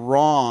would be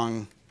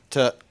wrong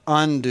to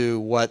undo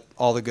what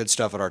all the good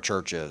stuff at our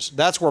church is.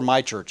 That's where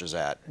my church is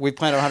at. We've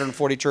planted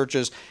 140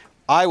 churches.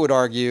 I would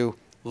argue,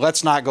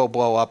 let's not go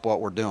blow up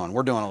what we're doing.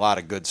 We're doing a lot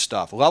of good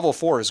stuff. Level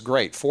 4 is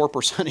great.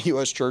 4% of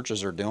U.S.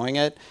 churches are doing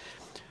it.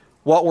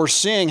 What we're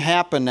seeing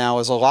happen now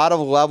is a lot of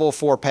level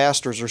 4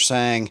 pastors are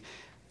saying,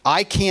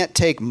 I can't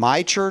take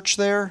my church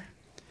there,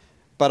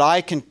 but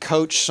I can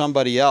coach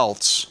somebody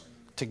else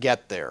to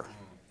get there.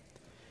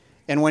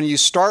 And when you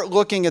start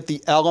looking at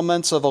the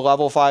elements of a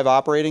level 5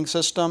 operating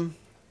system,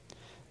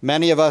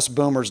 many of us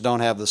boomers don't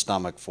have the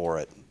stomach for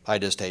it. I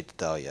just hate to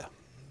tell you.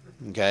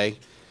 Okay?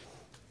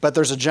 But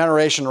there's a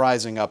generation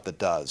rising up that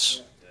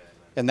does.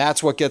 And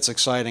that's what gets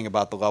exciting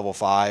about the level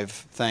 5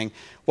 thing.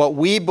 What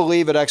we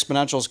believe at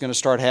Exponential is going to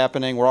start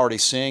happening, we're already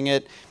seeing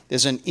it,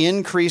 is an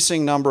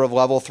increasing number of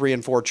level 3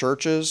 and 4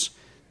 churches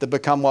that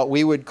become what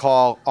we would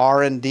call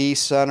R&D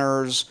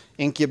centers,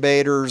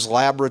 incubators,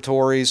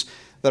 laboratories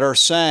that are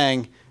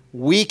saying,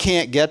 we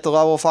can't get to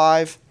level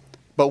 5,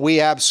 but we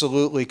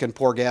absolutely can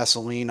pour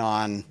gasoline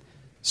on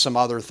some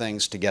other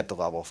things to get to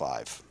level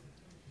 5.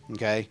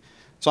 Okay?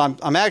 So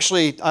I'm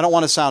actually, I don't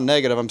want to sound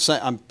negative,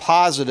 I'm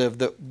positive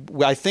that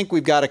I think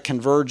we've got a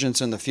convergence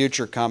in the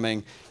future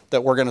coming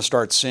that we're going to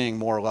start seeing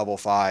more level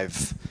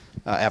 5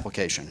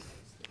 application.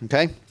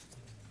 Okay?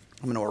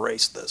 I'm going to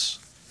erase this.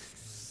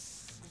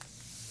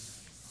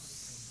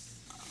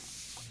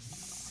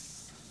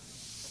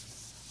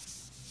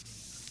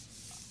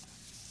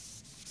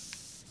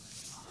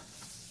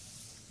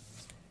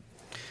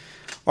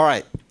 All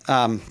right.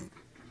 I'm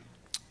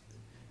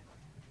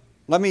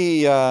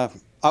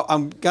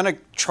going to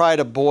try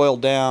to boil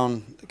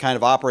down kind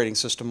of operating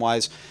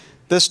system-wise.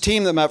 This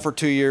team that met for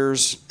 2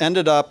 years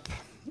ended up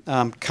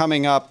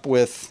coming up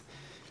with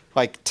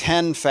like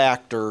 10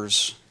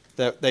 factors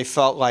that they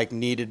felt like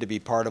needed to be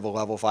part of a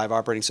level 5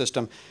 operating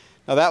system.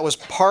 Now, that was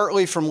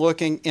partly from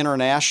looking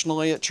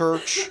internationally at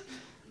church,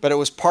 but it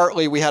was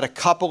partly we had a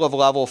couple of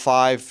level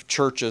 5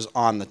 churches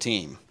on the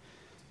team.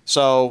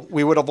 So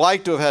we would have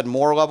liked to have had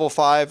more level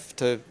 5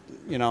 to,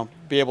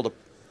 be able to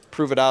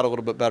prove it out a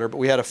little bit better. But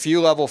we had a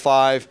few level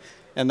 5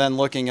 and then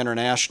looking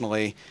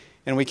internationally.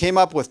 And we came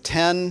up with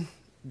 10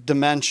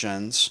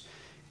 dimensions.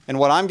 And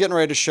what I'm getting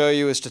ready to show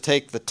you is to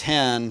take the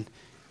 10,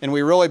 and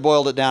we really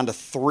boiled it down to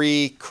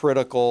 3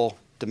 critical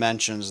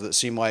dimensions that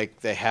seem like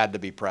they had to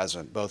be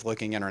present, both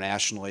looking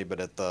internationally but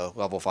at the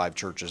level 5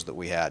 churches that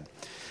we had.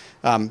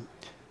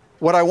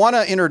 What I want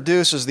to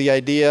introduce is the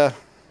idea,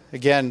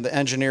 again, the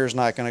engineer is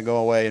not going to go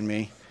away in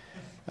me.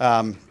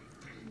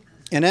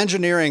 In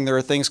engineering, there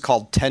are things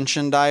called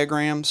tension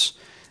diagrams.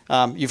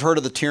 You've heard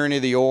of the tyranny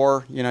of the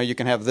or. You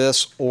can have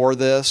this or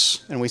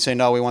this, and we say,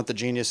 no, we want the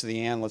genius of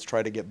the and. Let's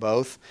try to get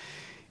both.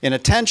 In a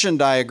tension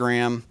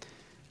diagram,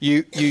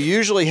 you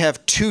usually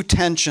have 2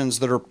 tensions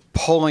that are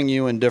pulling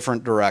you in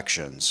different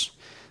directions.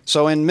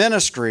 So in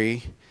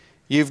ministry,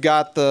 you've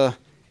got the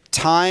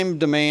time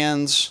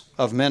demands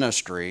of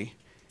ministry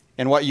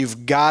and what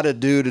you've got to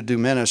do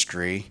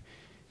ministry,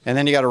 and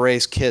then you got to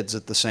raise kids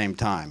at the same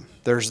time.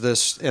 There's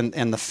this,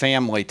 and the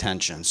family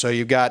tension. So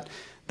you've got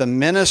the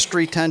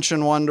ministry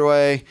tension one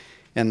way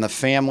and the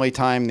family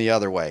time the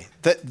other way.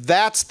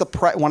 That's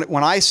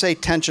when I say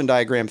tension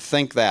diagram,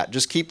 think that.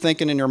 Just keep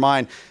thinking in your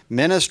mind,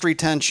 ministry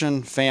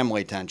tension,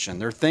 family tension.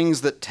 They're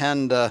things that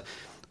tend to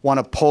want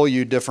to pull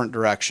you different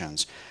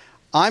directions.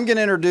 I'm going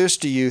to introduce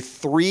to you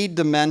 3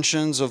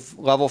 dimensions of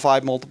level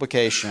 5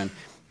 multiplication.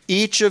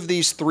 Each of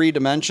these 3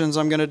 dimensions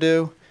I'm going to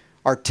do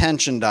are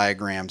tension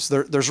diagrams.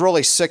 There's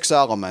really 6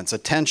 elements, a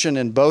tension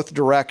in both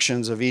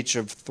directions of each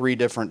of 3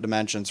 different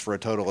dimensions for a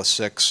total of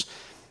 6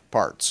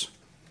 parts.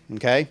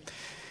 Okay?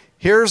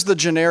 Here's the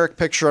generic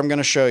picture I'm going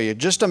to show you.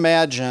 Just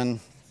imagine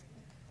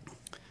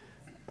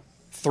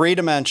 3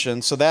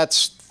 dimensions, so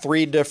that's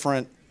 3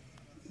 different,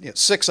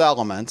 6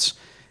 elements.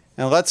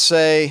 And let's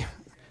say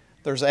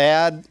there's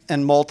add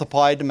and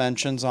multiply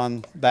dimensions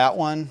on that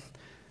one.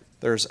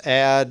 There's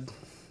add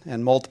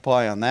and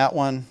multiply on that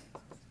one.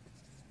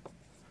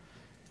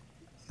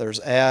 There's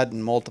add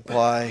and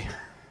multiply.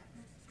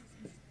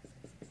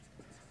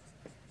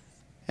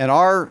 And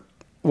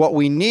what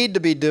we need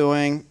to be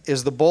doing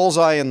is the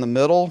bullseye in the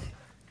middle.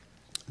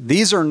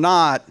 These are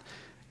not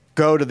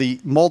go to the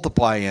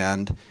multiply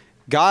end.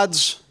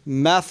 God's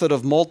method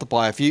of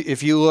multiply,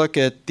 if you look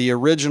at the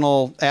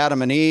original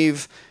Adam and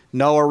Eve,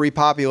 Noah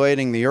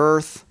repopulating the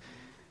earth,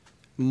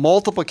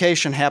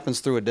 multiplication happens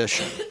through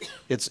addition.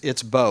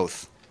 It's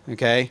both,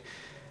 okay?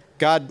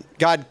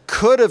 God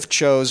could have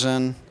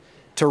chosen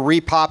to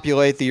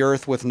repopulate the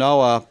earth with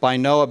Noah by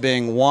Noah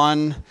being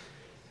one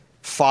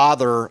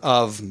father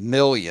of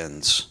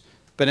millions.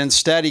 But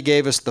instead, he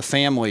gave us the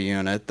family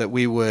unit that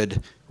we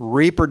would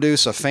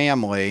reproduce a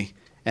family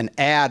and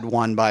add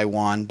one by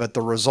one, but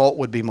the result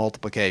would be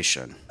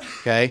multiplication.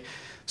 Okay?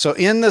 So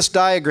in this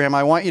diagram,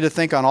 I want you to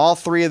think on all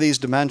three of these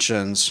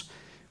dimensions.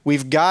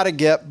 We've got to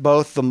get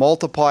both the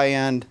multiply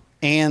end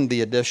and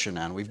the addition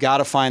end. We've got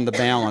to find the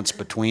balance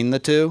between the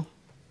two.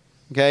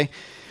 Okay?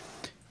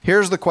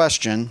 Here's the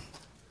question.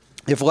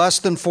 If less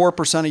than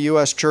 4% of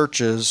U.S.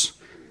 churches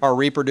are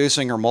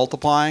reproducing or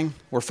multiplying,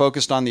 we're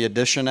focused on the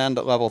addition end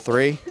at level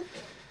 3.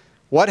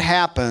 What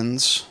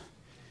happens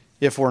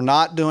if we're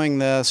not doing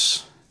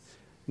this,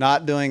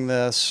 not doing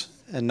this,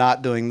 and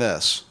not doing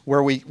this?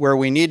 Where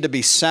we need to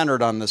be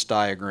centered on this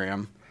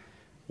diagram,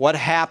 what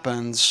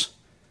happens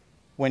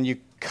when you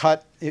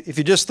cut? If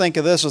you just think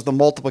of this as the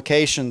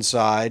multiplication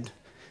side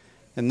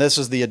and this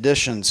is the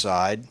addition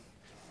side,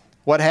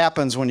 what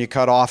happens when you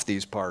cut off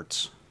these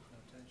parts?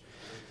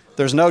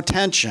 There's no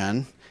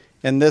tension,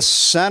 and this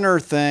center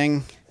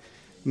thing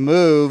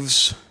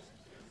moves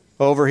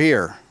over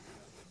here.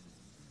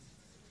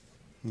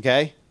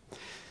 Okay?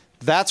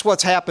 That's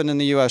what's happened in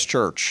the U.S.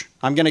 church.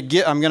 I'm going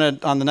to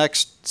on the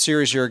next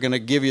series here, going to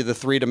give you the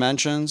 3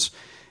 dimensions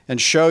and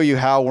show you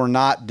how we're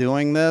not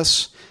doing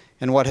this.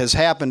 And what has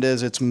happened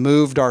is it's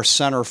moved our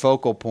center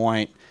focal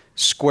point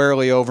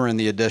squarely over in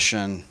the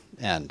addition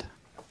end.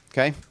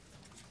 Okay?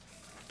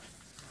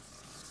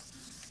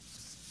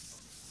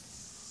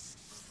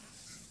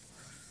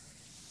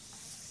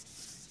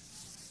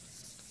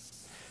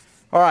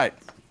 All right.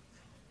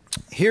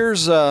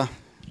 Here's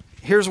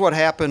what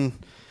happened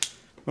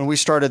when we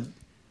started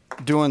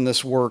doing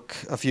this work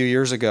a few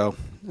years ago.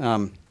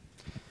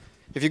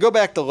 If you go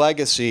back to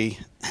Legacy,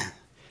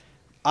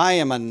 I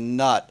am a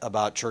nut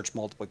about church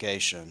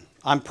multiplication.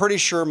 I'm pretty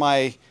sure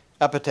my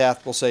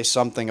epitaph will say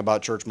something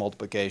about church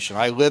multiplication.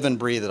 I live and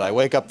breathe it. I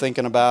wake up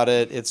thinking about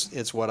it.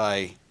 It's what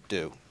I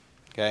do.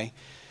 Okay?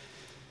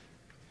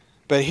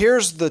 But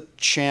here's the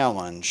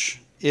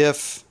challenge.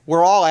 If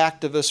we're all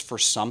activists for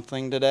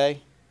something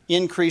today,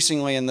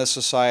 increasingly in this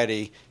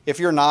society, if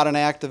you're not an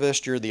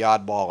activist, you're the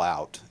oddball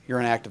out. You're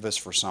an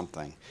activist for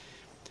something.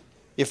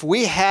 If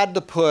we had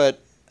to put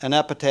an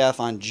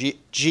epitaph on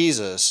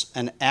Jesus,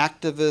 an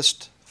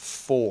activist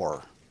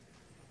for,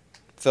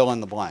 fill in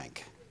the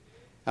blank.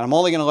 And I'm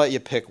only going to let you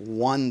pick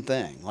one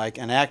thing, like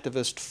an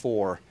activist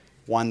for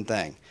one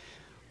thing.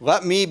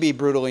 Let me be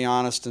brutally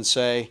honest and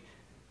say,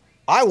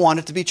 I want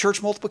it to be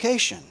church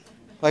multiplication.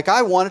 Like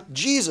I want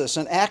Jesus,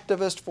 an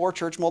activist for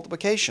church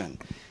multiplication.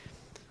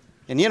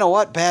 And you know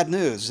what? Bad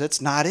news.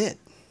 That's not it.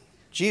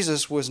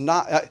 Jesus was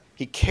not,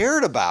 he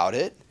cared about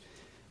it,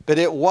 but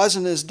it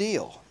wasn't his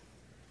deal.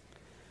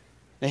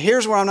 Now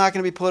here's where I'm not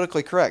going to be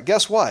politically correct.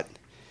 Guess what?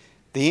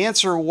 The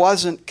answer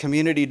wasn't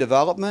community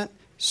development,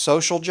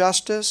 social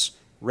justice,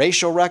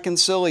 racial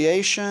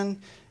reconciliation,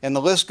 and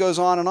the list goes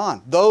on and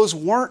on. Those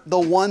weren't the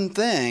one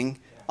thing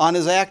on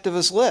his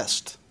activist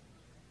list.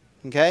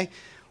 Okay?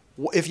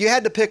 If you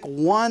had to pick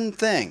one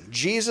thing,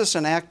 Jesus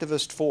an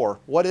activist for,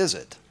 what is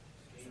it?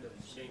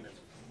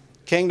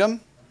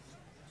 Kingdom?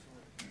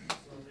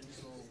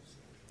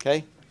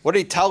 Okay. What did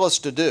he tell us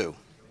to do?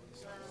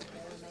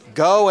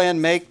 Go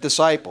and make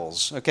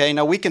disciples. Okay.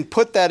 Now we can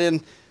put that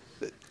in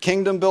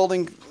kingdom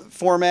building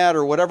format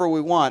or whatever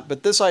we want,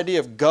 but this idea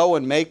of go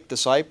and make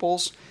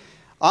disciples,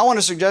 I want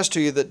to suggest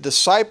to you that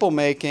disciple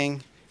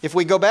making, if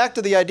we go back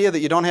to the idea that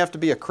you don't have to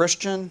be a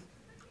Christian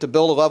to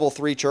build a level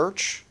 3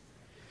 church,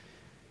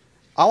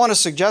 I want to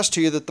suggest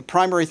to you that the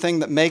primary thing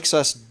that makes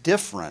us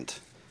different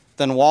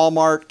than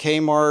Walmart,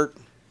 Kmart,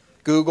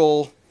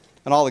 Google,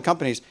 and all the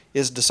companies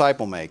is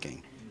disciple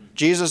making.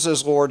 Jesus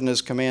is Lord and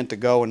his command to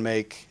go and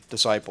make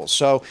disciples.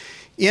 So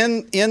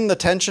in the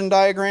tension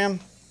diagram,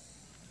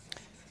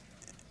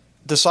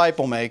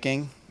 disciple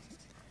making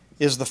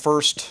is the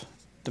first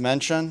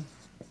dimension.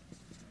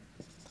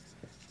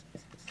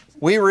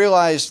 We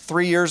realized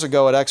 3 years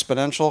ago at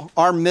Exponential,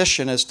 our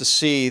mission is to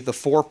see the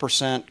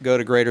 4% go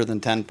to greater than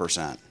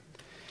 10%.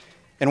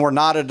 And we're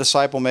not a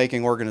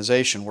disciple-making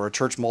organization. We're a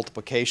church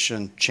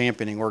multiplication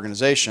championing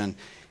organization.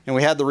 And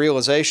we had the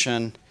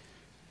realization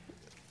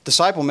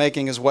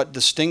disciple-making is what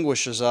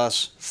distinguishes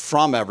us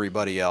from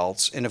everybody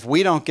else. And if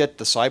we don't get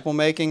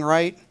disciple-making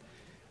right,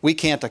 we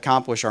can't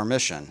accomplish our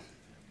mission.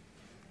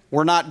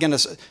 We're not going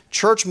to...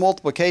 Church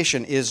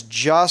multiplication is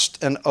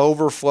just an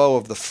overflow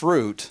of the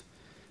fruit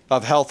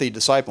of healthy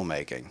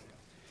disciple-making.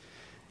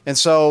 And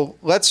so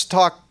let's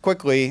talk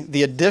quickly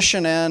the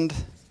addition end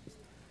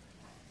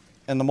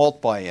and the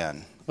multiply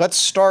end. Let's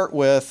start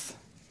with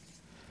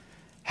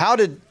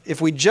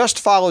if we just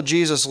follow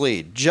Jesus'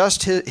 lead,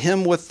 just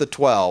him with the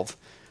 12,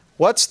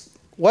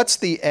 what's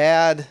the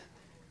add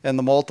and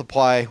the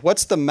multiply?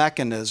 What's the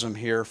mechanism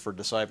here for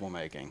disciple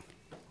making?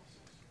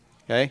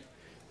 Okay?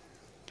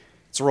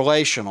 It's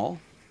relational.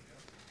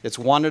 It's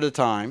one at a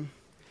time.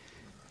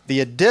 The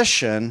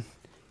addition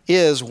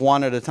is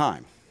one at a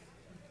time.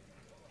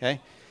 Okay?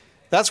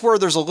 That's where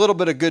there's a little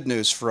bit of good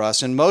news for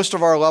us. In most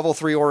of our level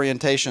 3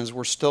 orientations,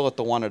 we're still at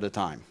the one at a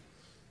time.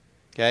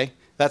 Okay?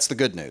 That's the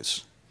good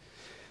news.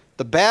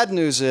 The bad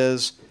news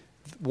is,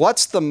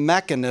 what's the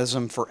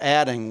mechanism for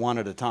adding one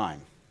at a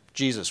time?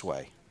 Jesus'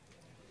 way.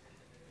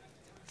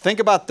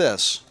 Think about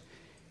this.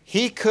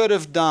 He could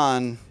have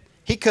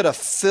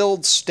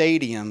filled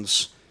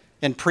stadiums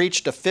and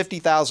preached to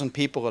 50,000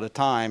 people at a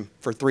time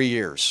for 3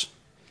 years.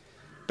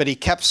 But he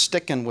kept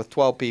sticking with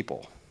 12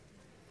 people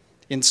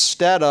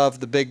instead of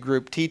the big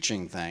group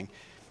teaching thing.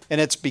 And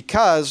it's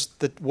because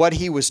what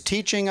he was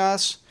teaching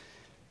us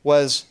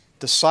was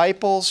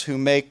disciples who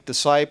make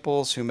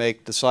disciples, who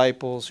make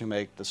disciples, who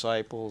make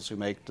disciples, who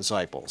make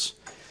disciples.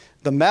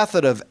 The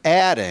method of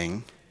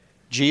adding,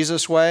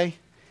 Jesus' way,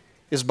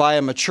 is by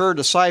a mature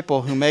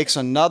disciple who makes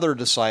another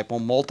disciple,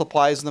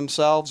 multiplies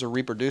themselves or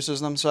reproduces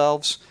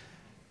themselves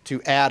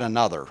to add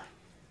another.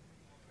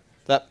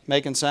 That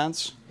making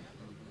sense?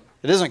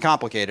 It isn't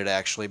complicated,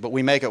 actually, but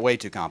we make it way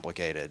too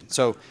complicated.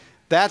 So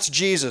that's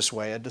Jesus'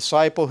 way, a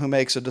disciple who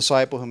makes a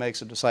disciple who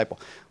makes a disciple.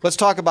 Let's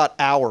talk about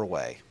our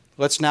way.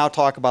 Let's now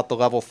talk about the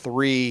level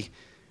 3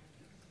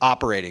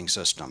 operating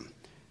system.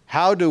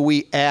 How do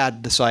we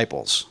add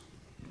disciples?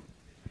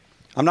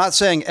 I'm not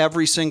saying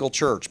every single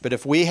church, but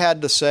if we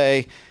had to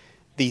say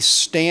the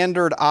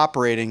standard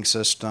operating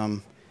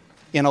system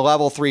in a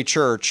level 3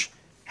 church,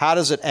 how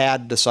does it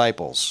add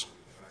disciples?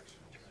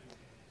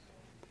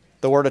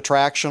 The word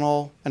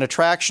attractional, and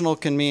attractional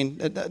can mean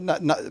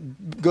not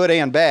good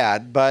and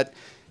bad, but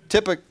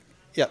typical,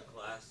 yeah.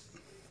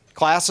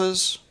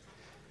 Classes.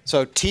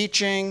 So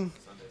teaching,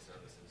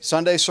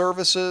 Sunday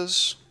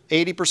services,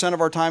 80% of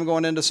our time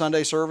going into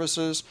Sunday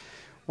services.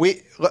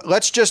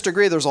 Let's just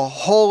agree there's a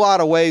whole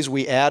lot of ways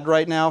we add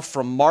right now,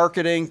 from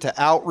marketing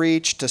to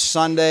outreach to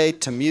Sunday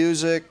to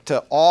music to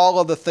all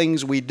of the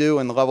things we do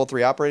in the level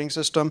 3 operating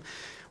system.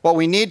 What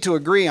we need to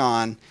agree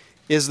on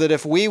is that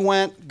if we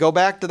go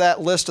back to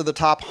that list of the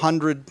top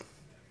 100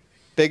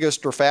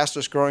 biggest or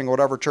fastest growing or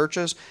whatever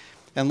churches,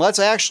 and let's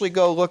actually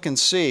go look and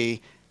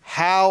see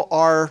how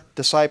are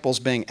disciples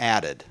being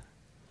added.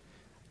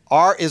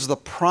 Is the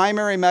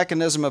primary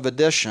mechanism of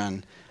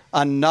addition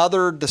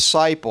another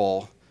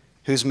disciple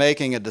who's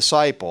making a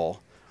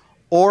disciple,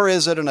 or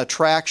is it an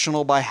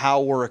attractional by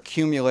how we're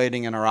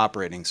accumulating in our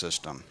operating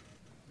system?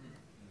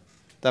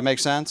 That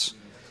makes sense?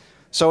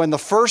 So in the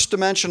first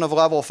dimension of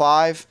level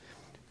 5,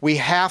 we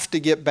have to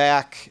get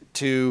back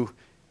to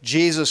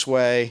Jesus'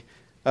 way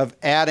of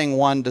adding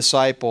one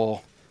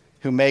disciple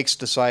who makes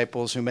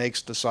disciples,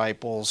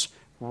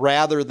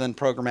 rather than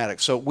programmatic.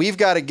 So we've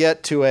got to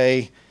get to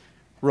a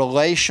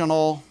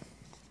relational,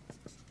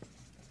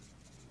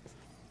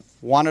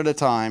 one at a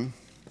time,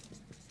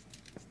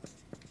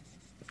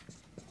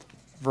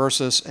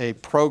 versus a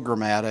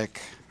programmatic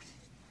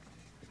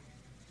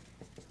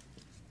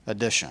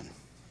addition.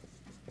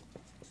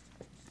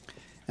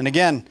 And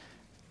again,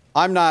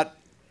 I'm not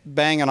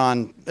banging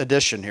on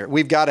addition here.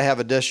 We've got to have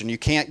addition. You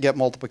can't get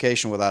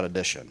multiplication without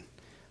addition.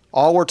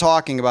 All we're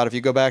talking about, if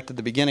you go back to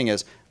the beginning,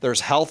 is there's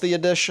healthy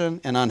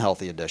addition and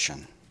unhealthy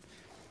addition.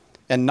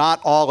 And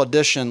not all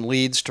addition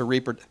leads to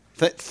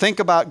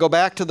go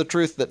back to the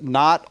truth that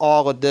not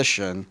all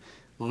addition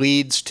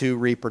leads to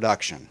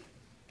reproduction.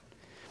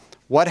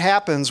 What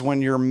happens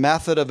when your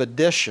method of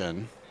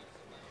addition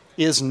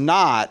is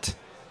not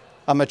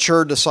a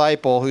mature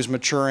disciple who's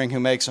maturing who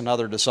makes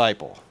another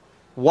disciple?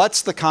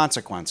 What's the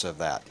consequence of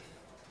that?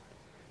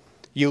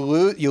 You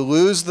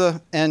lose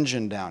the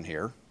engine down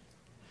here.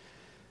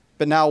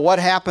 But now what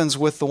happens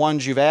with the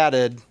ones you've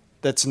added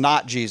that's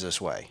not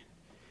Jesus' way?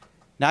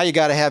 Now you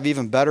got to have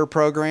even better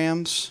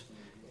programs.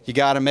 You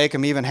got to make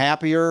them even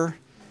happier.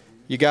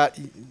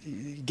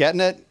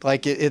 Getting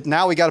it?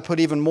 Now we got to put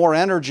even more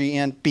energy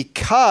in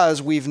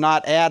because we've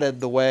not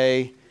added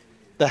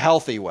the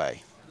healthy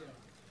way.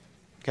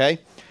 Okay?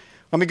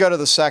 Let me go to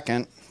the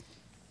second.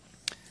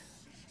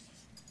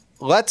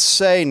 Let's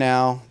say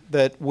now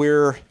that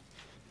we're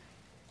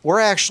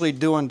actually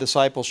doing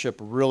discipleship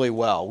really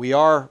well.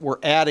 We're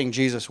adding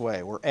Jesus'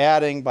 way. We're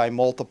adding by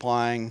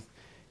multiplying,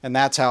 and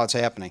that's how it's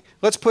happening.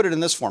 Let's put it in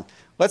this form.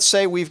 Let's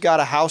say we've got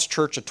a house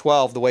church of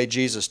 12 the way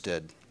Jesus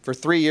did. For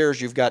 3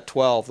 years, you've got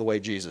 12 the way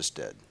Jesus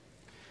did.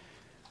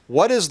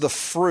 What is the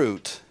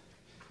fruit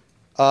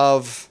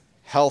of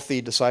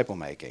healthy disciple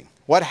making?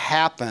 What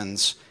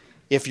happens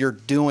if you're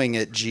doing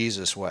it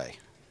Jesus' way?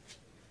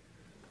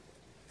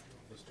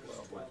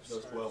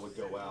 Those 12 would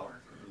go out.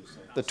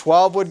 The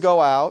 12 would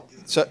go out.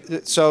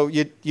 So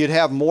you'd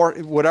have more,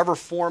 whatever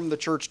form the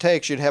church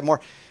takes, you'd have more.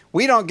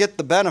 We don't get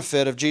the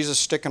benefit of Jesus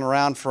sticking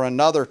around for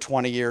another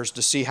 20 years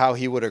to see how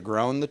he would have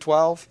grown the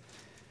 12.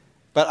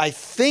 But I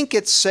think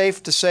it's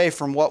safe to say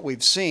from what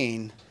we've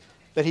seen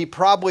that he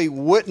probably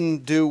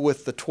wouldn't do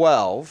with the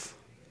 12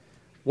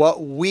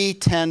 what we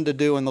tend to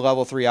do in the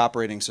level 3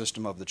 operating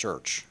system of the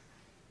church.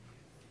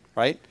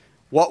 Right?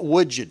 What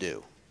would you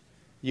do?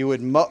 You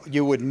would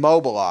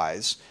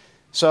mobilize.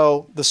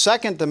 So the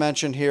second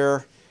dimension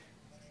here,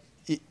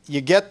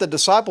 you get the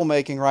disciple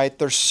making right.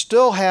 There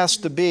still has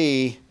to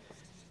be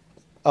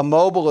a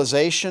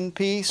mobilization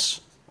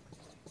piece.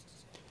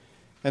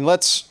 And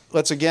let's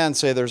again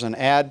say there's an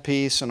add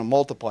piece and a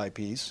multiply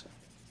piece.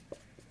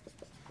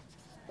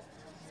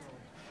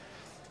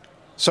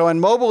 So in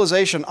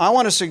mobilization, I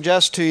want to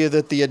suggest to you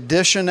that the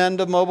addition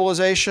end of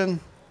mobilization,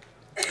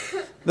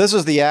 this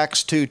is the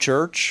Acts 2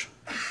 church.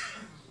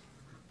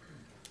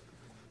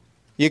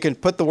 You can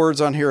put the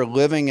words on here,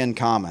 living in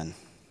common.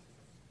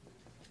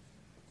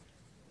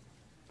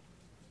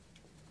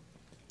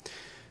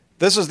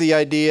 This is the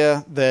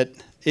idea that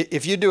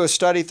if you do a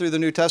study through the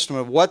New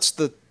Testament, what's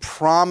the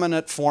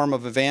prominent form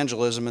of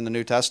evangelism in the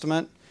New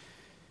Testament?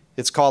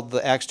 It's called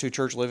the Acts 2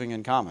 church living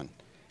in common.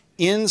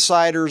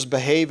 Insiders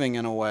behaving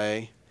in a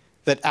way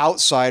that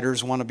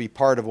outsiders want to be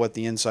part of what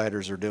the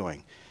insiders are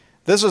doing.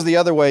 This is the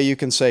other way you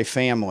can say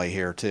family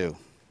here too.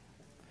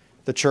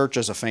 The church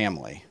as a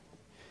family.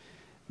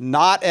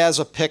 Not as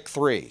a pick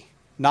three.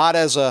 Not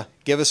as a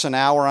give us an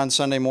hour on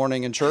Sunday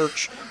morning in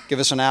church, give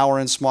us an hour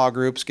in small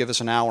groups, give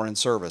us an hour in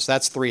service.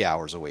 That's 3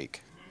 hours a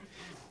week.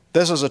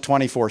 This is a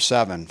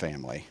 24/7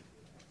 family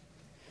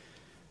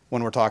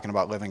when we're talking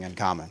about living in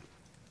common.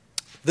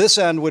 This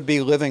end would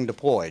be living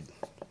deployed.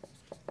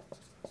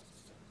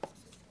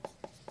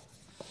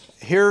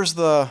 Here's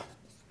the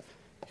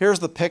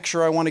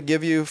picture I want to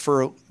give you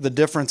for the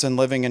difference in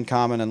living in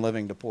common and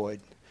living deployed.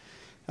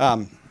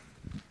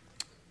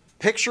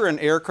 Picture an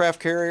aircraft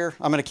carrier.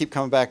 I'm going to keep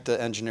coming back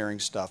to engineering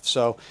stuff.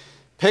 So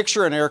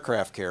picture an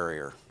aircraft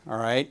carrier, all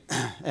right?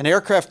 An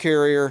aircraft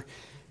carrier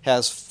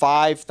has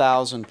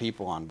 5,000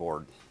 people on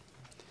board.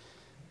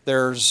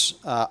 There's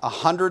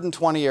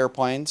 120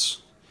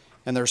 airplanes,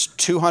 and there's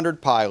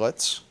 200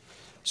 pilots.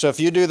 So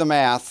if you do the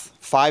math,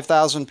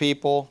 5,000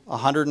 people,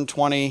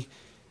 120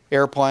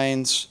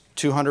 airplanes,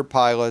 200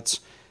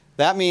 pilots,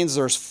 that means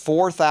there's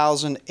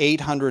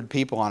 4,800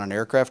 people on an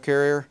aircraft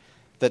carrier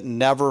that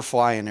never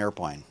fly an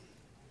airplane.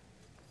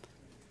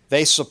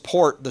 They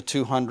support the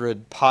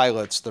 200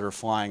 pilots that are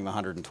flying the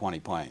 120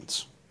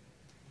 planes.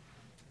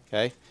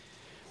 Okay?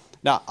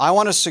 Now, I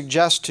want to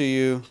suggest to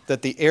you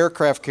that the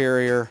aircraft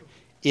carrier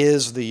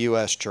is the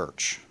U.S.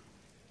 church.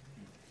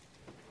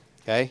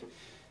 Okay?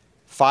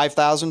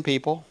 5,000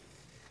 people,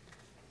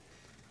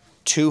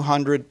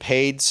 200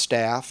 paid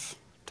staff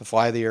to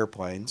fly the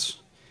airplanes,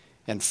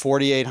 and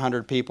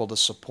 4,800 people to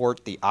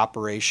support the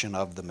operation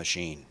of the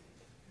machine.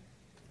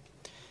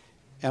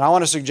 And I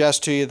want to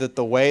suggest to you that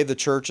the way the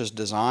church is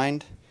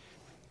designed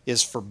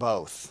is for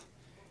both.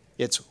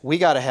 We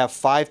got to have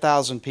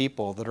 5,000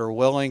 people that are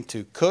willing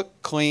to cook,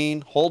 clean,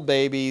 hold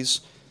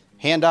babies,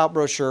 hand out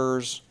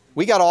brochures.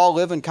 We got to all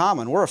live in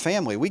common. We're a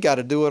family. We got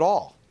to do it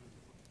all.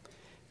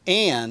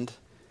 And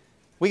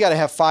we got to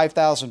have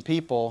 5,000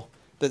 people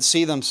that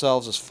see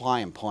themselves as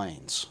flying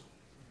planes.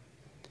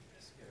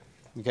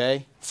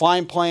 Okay?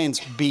 Flying planes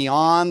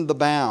beyond the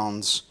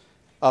bounds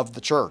of the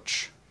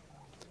church.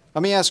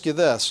 Let me ask you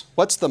this.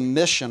 What's the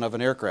mission of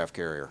an aircraft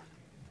carrier?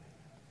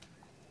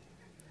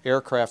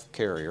 Aircraft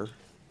carrier.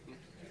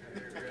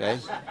 Okay?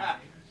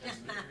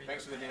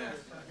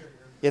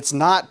 It's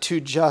not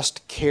to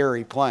just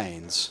carry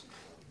planes.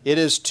 It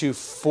is to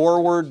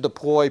forward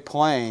deploy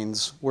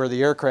planes where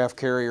the aircraft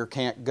carrier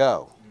can't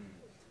go.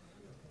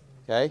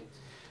 Okay?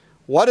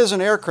 What is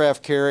an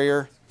aircraft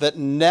carrier that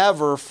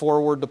never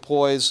forward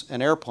deploys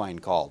an airplane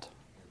called?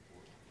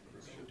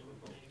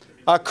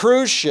 A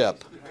cruise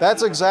ship.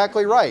 That's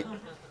exactly right.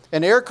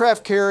 An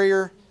aircraft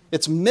carrier,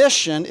 its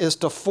mission is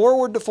to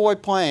forward deploy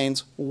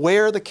planes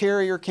where the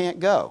carrier can't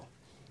go.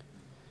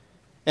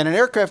 And an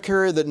aircraft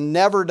carrier that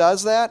never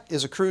does that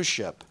is a cruise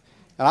ship.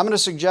 And I'm going to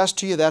suggest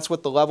to you that's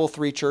what the Level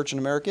 3 church in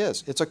America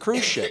is. It's a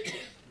cruise ship.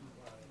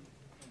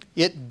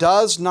 It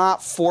does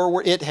not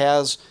forward. It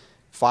has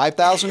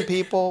 5,000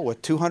 people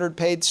with 200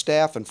 paid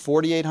staff and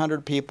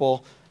 4,800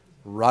 people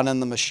running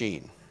the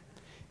machine.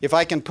 If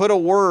I can put a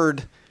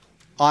word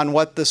on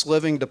what this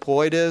living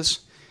deployed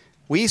is,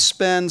 we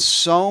spend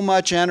so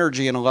much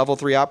energy in a Level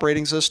 3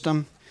 operating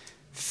system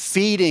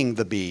feeding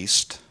the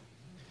beast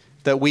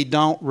that we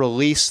don't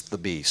release the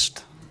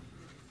beast.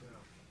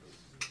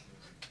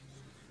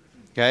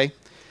 Okay?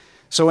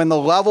 So in the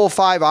Level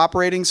 5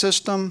 operating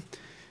system,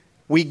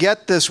 we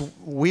get this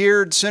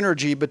weird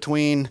synergy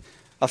between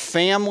a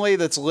family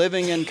that's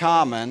living in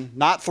common,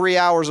 not 3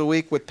 hours a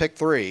week with Pick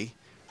 3,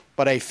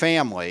 but a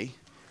family,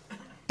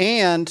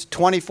 and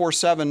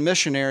 24/7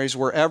 missionaries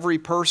where every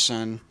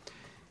person,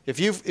 if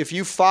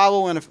you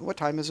follow in, what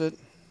time is it?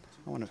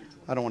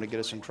 I don't want to get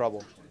us in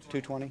trouble.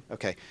 2:20?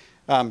 Okay.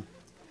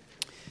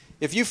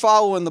 If you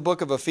follow in the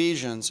book of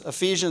Ephesians,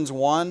 Ephesians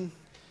 1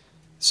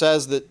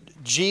 says that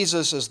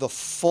Jesus is the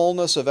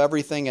fullness of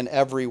everything in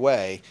every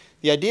way.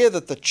 The idea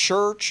that the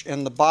church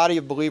and the body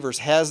of believers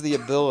has the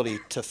ability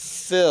to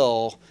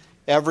fill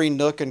every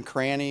nook and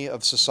cranny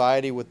of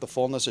society with the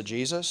fullness of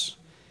Jesus.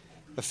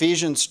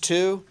 Ephesians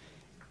 2,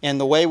 and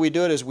the way we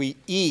do it is we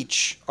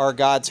each are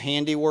God's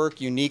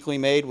handiwork, uniquely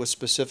made with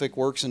specific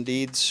works and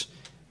deeds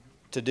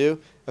to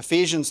do.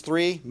 Ephesians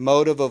 3,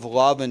 motive of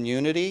love and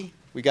unity.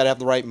 We got to have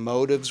the right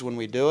motives when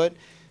we do it.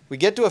 We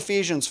get to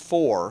Ephesians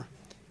 4,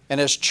 and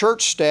as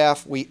church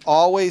staff, we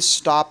always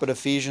stop at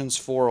Ephesians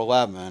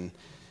 4:11,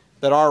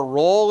 that our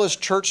role as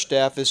church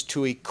staff is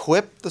to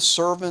equip the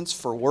servants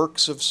for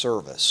works of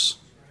service.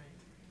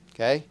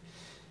 Okay?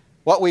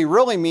 What we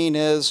really mean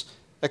is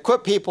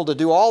equip people to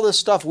do all this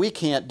stuff we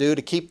can't do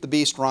to keep the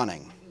beast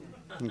running.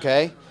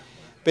 Okay?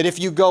 But if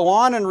you go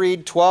on and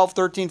read 12,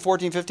 13,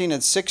 14, 15,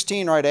 and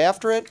 16 right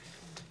after it,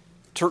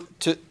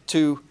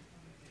 to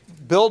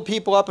build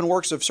people up in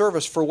works of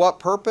service, for what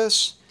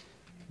purpose?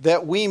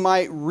 that we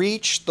might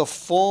reach the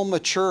full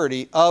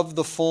maturity of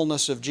the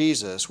fullness of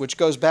Jesus, which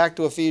goes back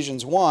to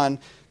Ephesians 1,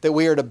 that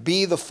we are to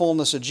be the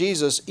fullness of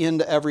Jesus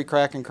into every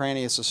crack and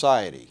cranny of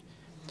society.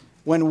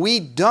 When we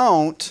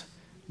don't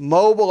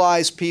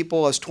mobilize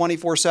people as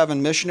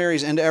 24/7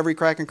 missionaries into every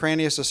crack and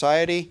cranny of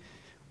society,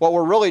 what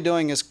we're really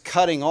doing is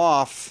cutting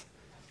off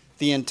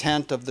the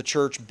intent of the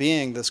church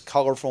being this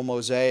colorful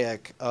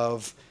mosaic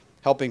of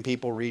helping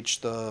people reach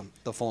the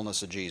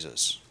fullness of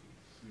Jesus.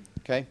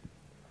 Okay?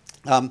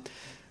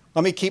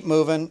 Let me keep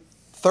moving.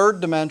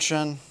 Third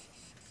dimension.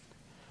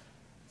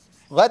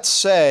 Let's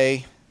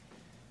say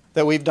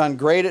that we've done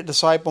great at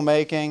disciple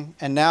making,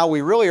 and now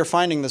we really are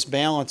finding this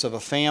balance of a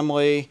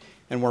family,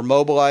 and we're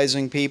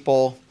mobilizing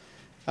people.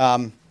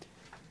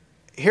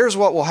 Here's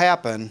what will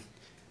happen.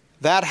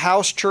 That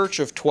house church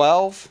of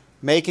 12,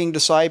 making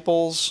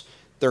disciples,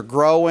 they're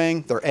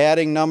growing, they're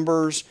adding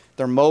numbers,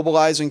 they're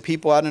mobilizing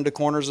people out into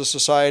corners of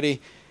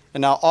society,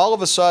 and now all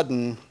of a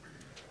sudden,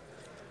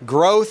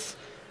 growth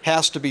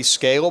has to be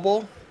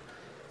scalable.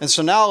 And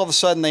so now all of a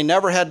sudden they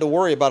never had to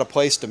worry about a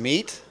place to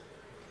meet.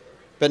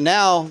 But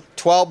now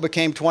 12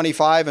 became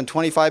 25 and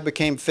 25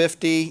 became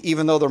 50,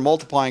 even though they're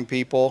multiplying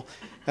people.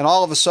 And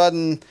all of a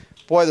sudden,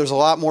 boy, there's a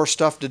lot more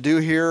stuff to do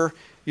here.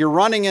 You're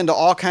running into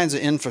all kinds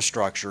of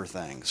infrastructure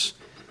things.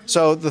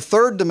 So the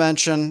third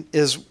dimension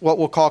is what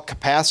we'll call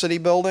capacity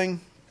building.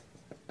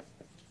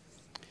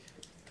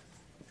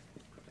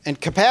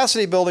 And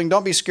capacity building,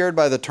 don't be scared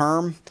by the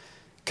term.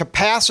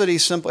 Capacity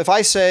simply, if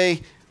I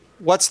say,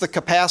 what's the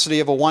capacity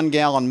of a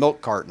 1-gallon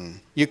milk carton?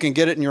 You can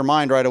get it in your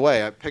mind right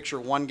away. I picture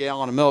 1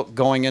 gallon of milk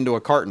going into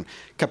a carton.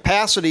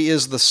 Capacity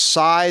is the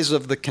size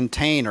of the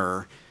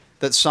container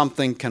that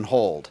something can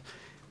hold.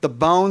 The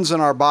bones in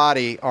our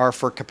body are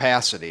for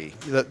capacity.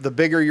 The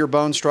bigger your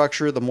bone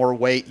structure, the more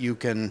weight you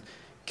can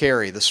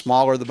carry. The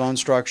smaller the bone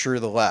structure,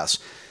 the less.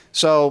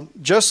 So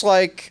just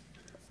like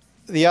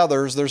the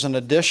others, there's an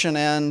addition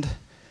end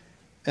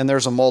and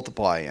there's a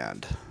multiply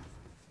end.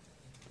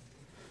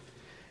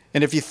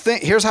 And if you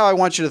think, here's how I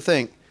want you to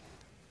think.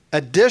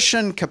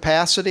 Addition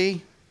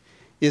capacity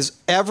is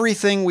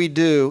everything we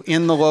do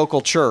in the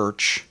local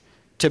church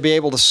to be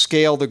able to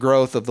scale the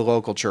growth of the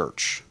local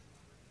church.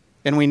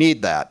 And we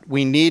need that.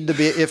 We need to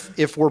be,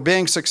 if we're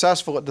being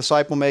successful at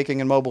disciple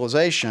making and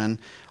mobilization,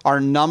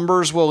 our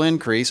numbers will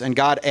increase, and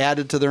God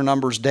added to their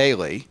numbers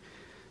daily.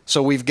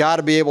 So we've got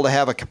to be able to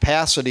have a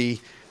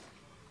capacity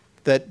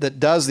that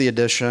does the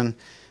addition.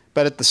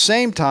 But at the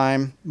same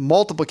time,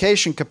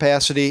 multiplication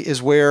capacity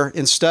is where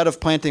instead of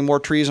planting more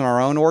trees in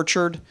our own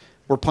orchard,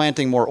 we're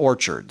planting more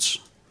orchards.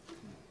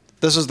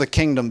 This is the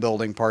kingdom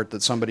building part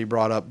that somebody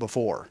brought up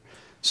before.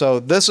 So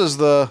this is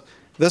the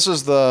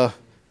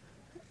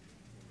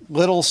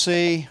little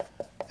c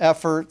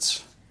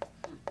efforts,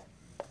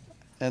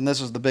 and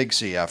this is the big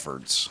C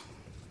efforts.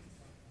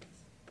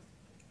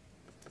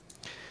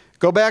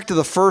 Go back to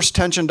the first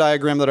tension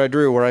diagram that I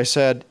drew where I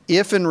said,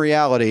 if in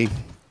reality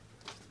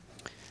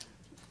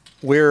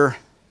we're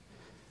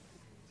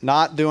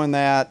not doing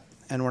that,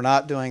 and we're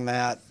not doing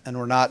that, and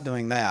we're not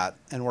doing that,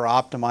 and we're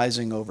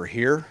optimizing over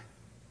here.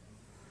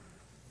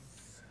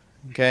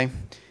 Okay?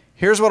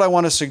 Here's what I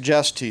want to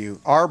suggest to you.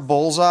 Our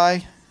bullseye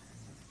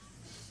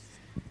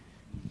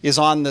is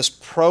on this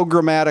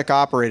programmatic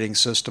operating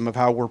system of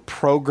how we're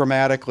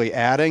programmatically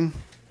adding.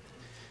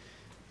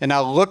 And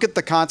now look at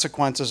the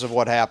consequences of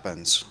what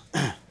happens.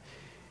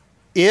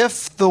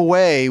 If the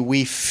way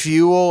we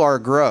fuel our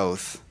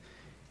growth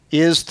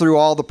is through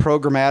all the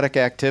programmatic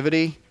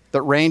activity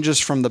that ranges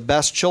from the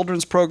best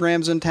children's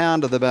programs in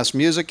town to the best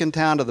music in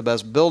town to the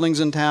best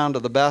buildings in town to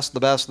the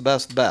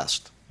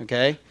best,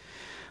 okay?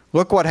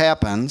 Look what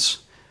happens.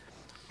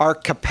 Our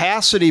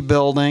capacity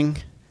building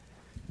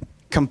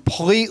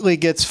completely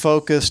gets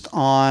focused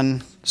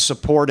on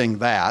supporting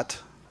that.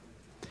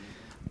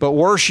 But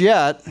worse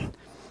yet,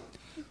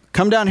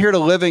 come down here to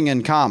living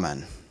in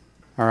common,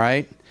 all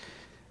right?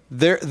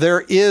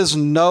 There is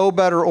no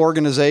better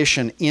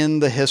organization in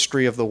the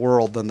history of the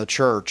world than the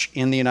church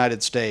in the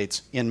United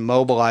States in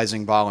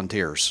mobilizing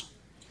volunteers.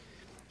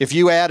 If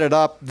you added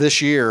up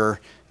this year,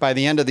 by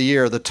the end of the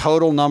year, the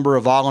total number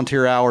of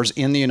volunteer hours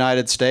in the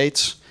United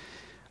States,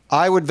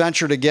 I would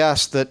venture to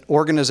guess that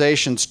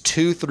organizations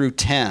 2 through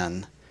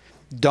 10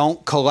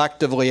 don't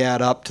collectively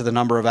add up to the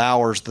number of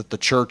hours that the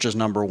church as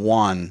number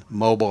 1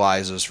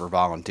 mobilizes for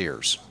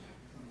volunteers.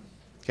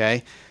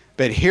 Okay?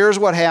 But here's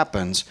what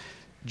happens.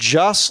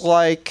 Just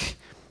like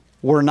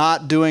we're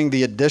not doing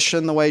the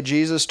addition the way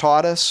Jesus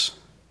taught us,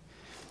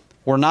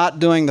 we're not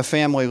doing the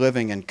family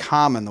living in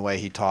common the way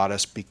he taught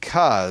us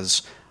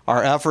because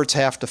our efforts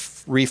have to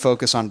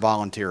refocus on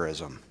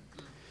volunteerism.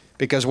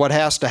 Because what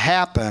has to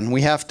happen,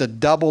 we have to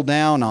double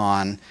down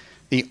on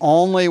the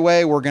only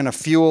way we're going to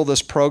fuel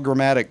this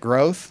programmatic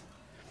growth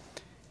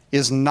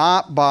is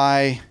not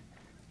by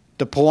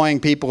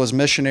deploying people as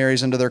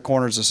missionaries into their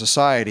corners of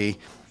society,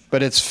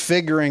 but it's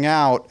figuring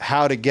out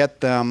how to get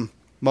them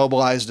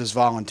mobilized as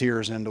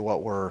volunteers into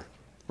what we're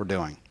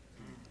doing.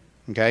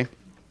 Okay?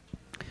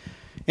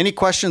 Any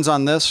questions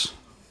on this?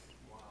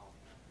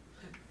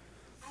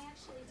 I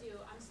actually do.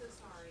 I'm so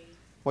sorry.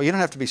 Well, you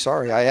don't have to be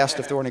sorry. I asked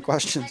if there were any I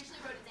questions. actually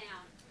wrote it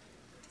down.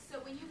 So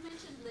when you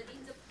mentioned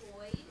living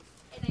deployed,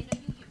 and I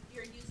know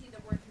you're using the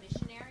word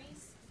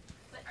missionaries,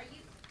 but are you,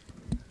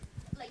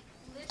 like,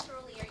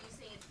 literally, are you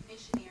saying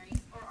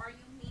missionaries, or are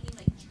you meaning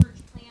like church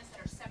plants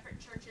that are separate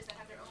churches that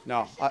have their own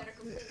No, mission that are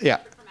completely yeah.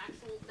 separate from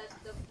actual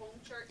the home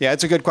church? Yeah,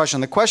 it's a good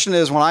question. The question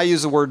is, when I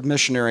use the word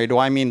missionary, do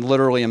I mean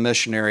literally a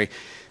missionary?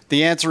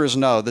 The answer is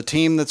no. The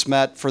team that's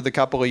met for the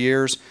couple of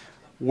years,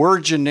 we're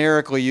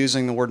generically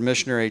using the word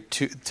missionary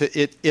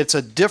it's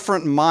a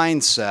different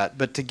mindset,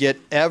 but to get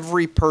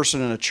every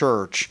person in a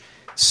church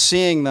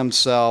seeing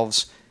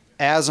themselves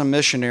as a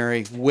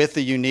missionary with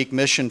a unique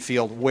mission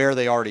field where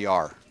they already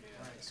are.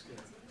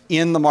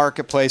 In the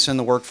marketplace, in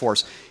the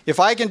workforce.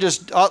 If I can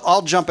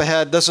I'll jump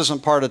ahead. This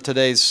isn't part of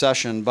today's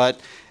session, but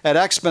at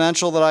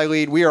Exponential that I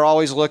lead, we are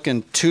always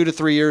looking 2 to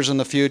 3 years in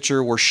the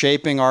future. We're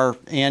shaping our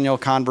annual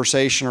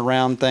conversation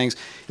around things.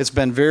 It's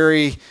been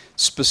very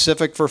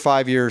specific for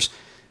 5 years.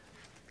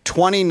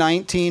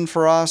 2019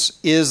 for us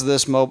is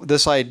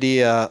this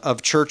idea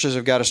of churches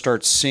have got to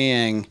start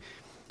seeing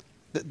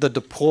the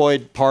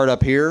deployed part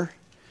up here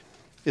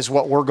is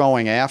what we're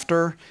going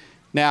after.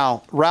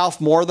 Now, Ralph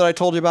Moore that I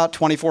told you about,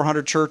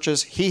 2,400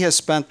 churches, he has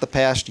spent the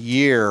past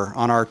year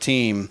on our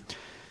team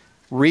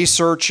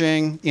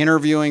researching,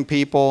 interviewing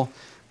people.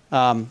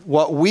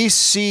 What we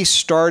see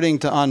starting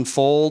to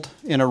unfold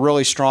in a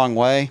really strong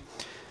way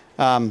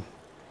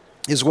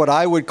is what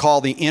I would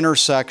call the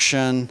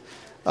intersection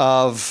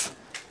of,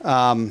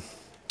 I'm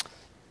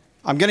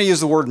going to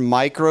use the word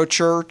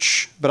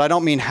microchurch, but I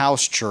don't mean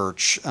house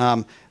church.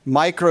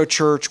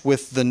 Microchurch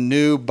with the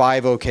new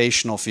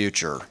bivocational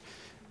future,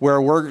 where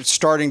we're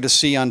starting to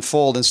see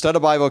unfold, instead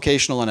of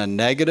bivocational in a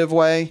negative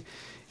way,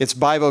 it's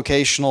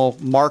bivocational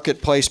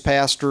marketplace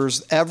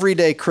pastors,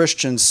 everyday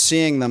Christians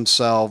seeing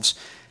themselves,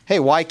 hey,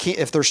 why can't,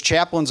 if there's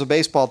chaplains of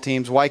baseball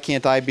teams, why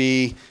can't I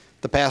be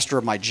the pastor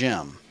of my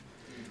gym?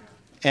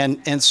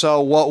 And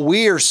so what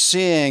we are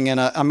seeing,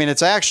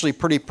 it's actually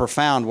pretty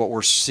profound what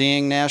we're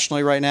seeing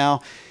nationally right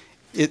now,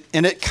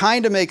 and it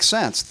kind of makes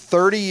sense.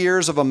 30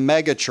 years of a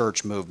mega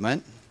church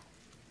movement,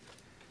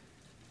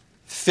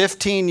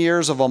 15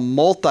 years of a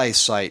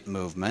multi-site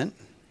movement,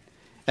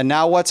 and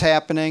now what's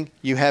happening?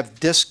 You have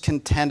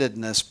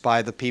discontentedness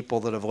by the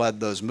people that have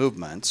led those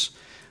movements.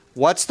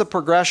 What's the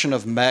progression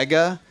of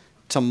mega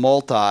to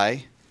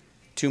multi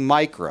to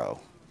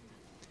micro?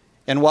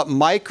 And what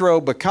micro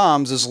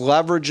becomes is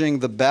leveraging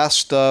the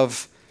best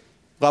of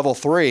level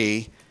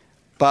 3,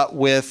 but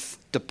with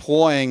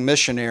deploying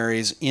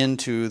missionaries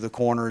into the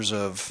corners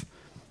of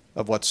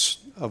what's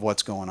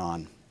going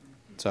on.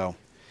 So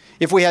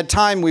if we had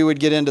time, we would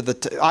get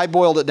into I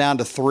boiled it down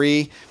to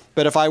 3,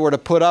 but if I were to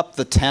put up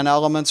the 10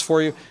 elements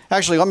for you,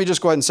 actually, let me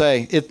just go ahead and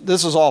say,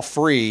 this is all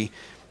free.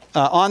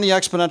 On the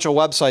Exponential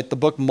website, the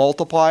book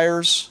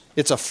Multipliers,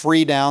 it's a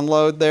free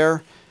download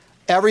there.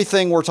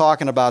 Everything we're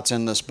talking about is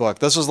in this book.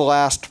 This is the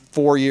last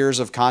 4 years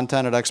of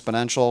content at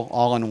Exponential,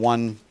 all in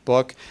one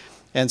book.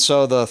 And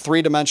so the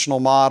 3-dimensional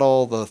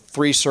model, the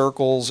 3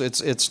 circles,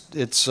 it's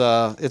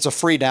a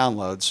free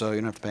download, so you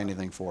don't have to pay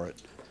anything for it.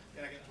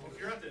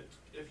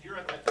 If you're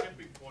at that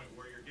tipping point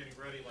where you're getting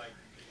ready, like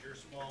your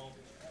small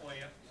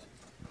plant,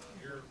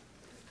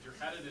 you're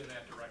headed in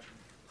that direction.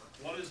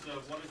 What is the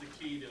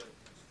key to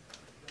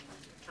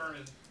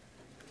turning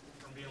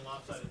from being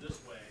lopsided this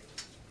way?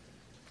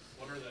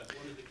 What are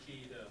the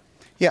key to?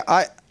 Yeah,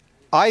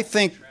 I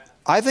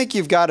think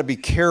you've got to be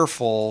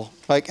careful.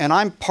 And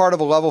I'm part of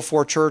a level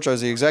 4 church. I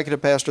was the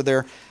executive pastor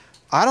there.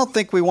 I don't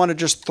think we want to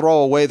just throw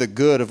away the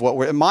good of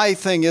what my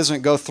thing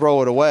isn't go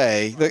throw it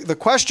away. The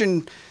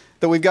question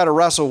that we've got to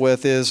wrestle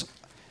with is,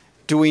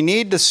 do we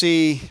need to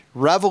see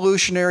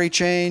revolutionary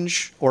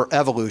change or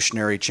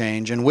evolutionary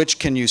change, and which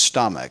can you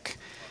stomach?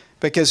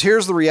 Because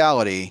here's the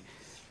reality.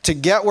 To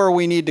get where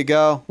we need to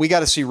go, we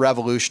got to see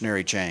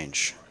revolutionary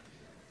change.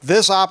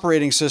 This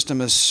operating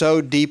system is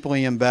so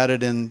deeply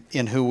embedded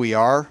in who we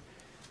are.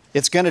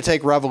 It's going to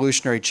take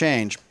revolutionary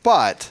change.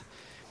 But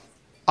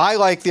I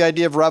like the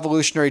idea of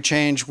revolutionary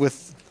change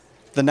with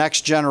the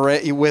next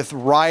generation, with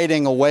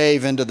riding a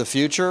wave into the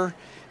future.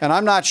 And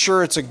I'm not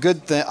sure it's a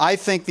good thing. I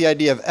think the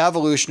idea of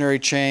evolutionary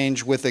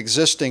change with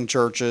existing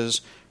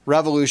churches,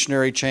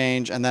 revolutionary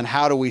change, and then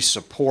how do we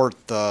support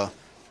the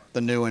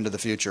new into the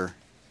future?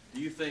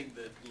 Do you think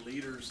that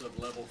leaders of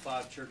level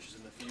 5 churches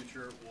in the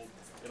future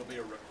it'll be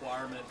a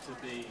requirement to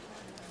be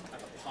an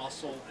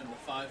apostle in the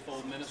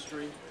fivefold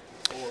ministry,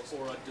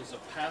 or does a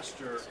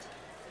pastor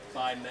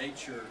by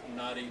nature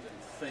not even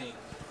think,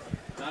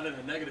 not in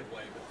a negative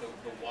way, but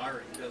the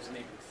wiring doesn't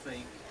even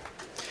think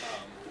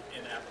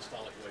in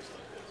apostolic ways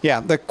like this? Yeah,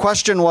 the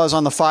question was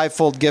on the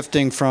fivefold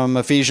gifting from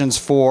Ephesians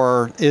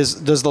 4,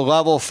 does the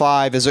level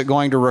 5, is it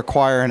going to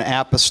require an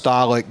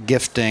apostolic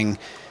gifting,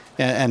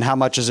 and how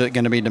much is it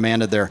going to be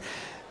demanded there?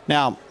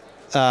 Now,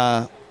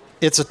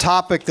 it's a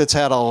topic that's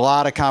had a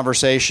lot of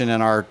conversation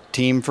in our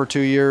team for 2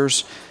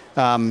 years.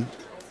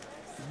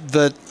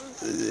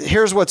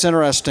 Here's what's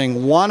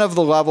interesting. One of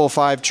the level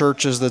 5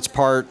 churches that's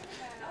part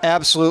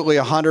absolutely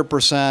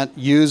 100%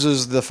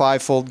 uses the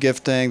fivefold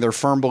gifting. They're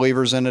firm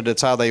believers in it.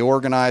 It's how they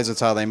organize. It's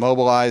how they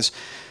mobilize.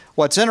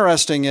 What's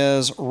interesting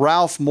is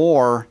Ralph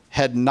Moore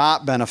had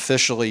not been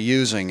officially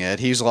using it.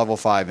 He's level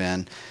 5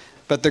 in.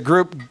 But the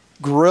group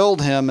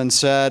grilled him and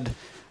said,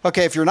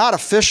 okay, if you're not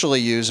officially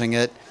using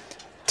it,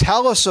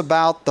 tell us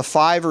about the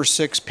 5 or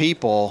 6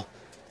 people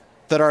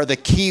that are the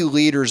key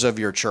leaders of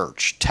your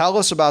church. Tell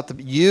us about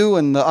you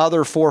and the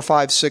other 4,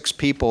 5, 6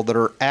 people that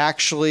are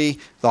actually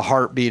the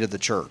heartbeat of the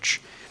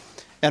church.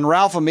 And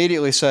Ralph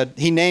immediately said,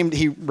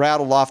 he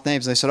rattled off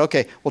names, and they said,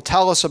 okay, well,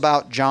 tell us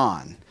about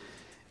John.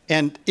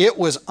 And it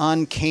was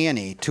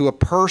uncanny to a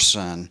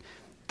person.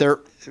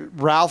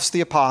 Ralph's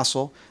the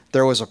apostle.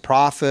 There was a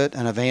prophet,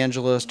 an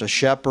evangelist, a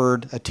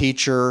shepherd, a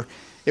teacher.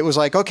 It was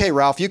like, okay,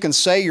 Ralph, you can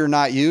say you're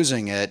not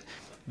using it,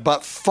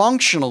 but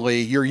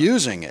functionally you're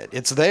using it.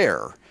 It's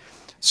there.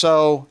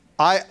 So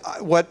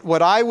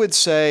what I would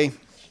say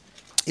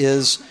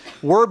is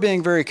we're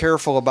being very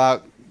careful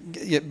about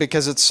it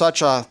because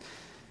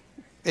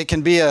it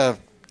can be a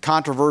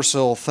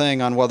controversial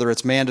thing on whether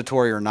it's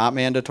mandatory or not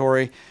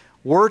mandatory.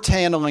 We're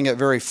handling it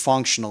very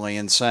functionally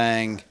and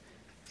saying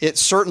it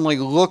certainly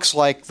looks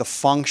like the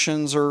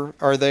functions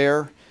are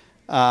there,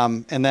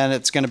 and then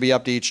it's going to be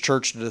up to each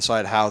church to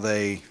decide how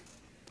they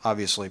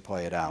obviously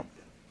play it out.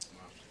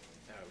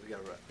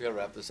 We gotta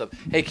wrap this up.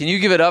 Hey, can you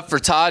give it up for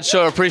Todd?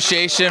 Show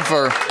appreciation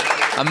for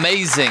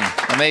amazing.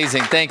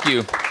 Thank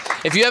you.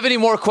 If you have any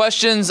more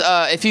questions,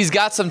 if he's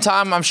got some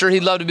time, I'm sure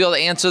he'd love to be able to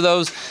answer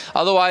those.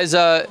 Otherwise,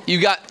 you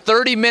got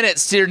 30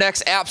 minutes to your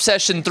next app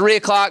session, 3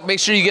 o'clock. Make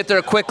sure you get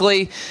there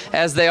quickly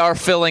as they are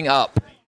filling up.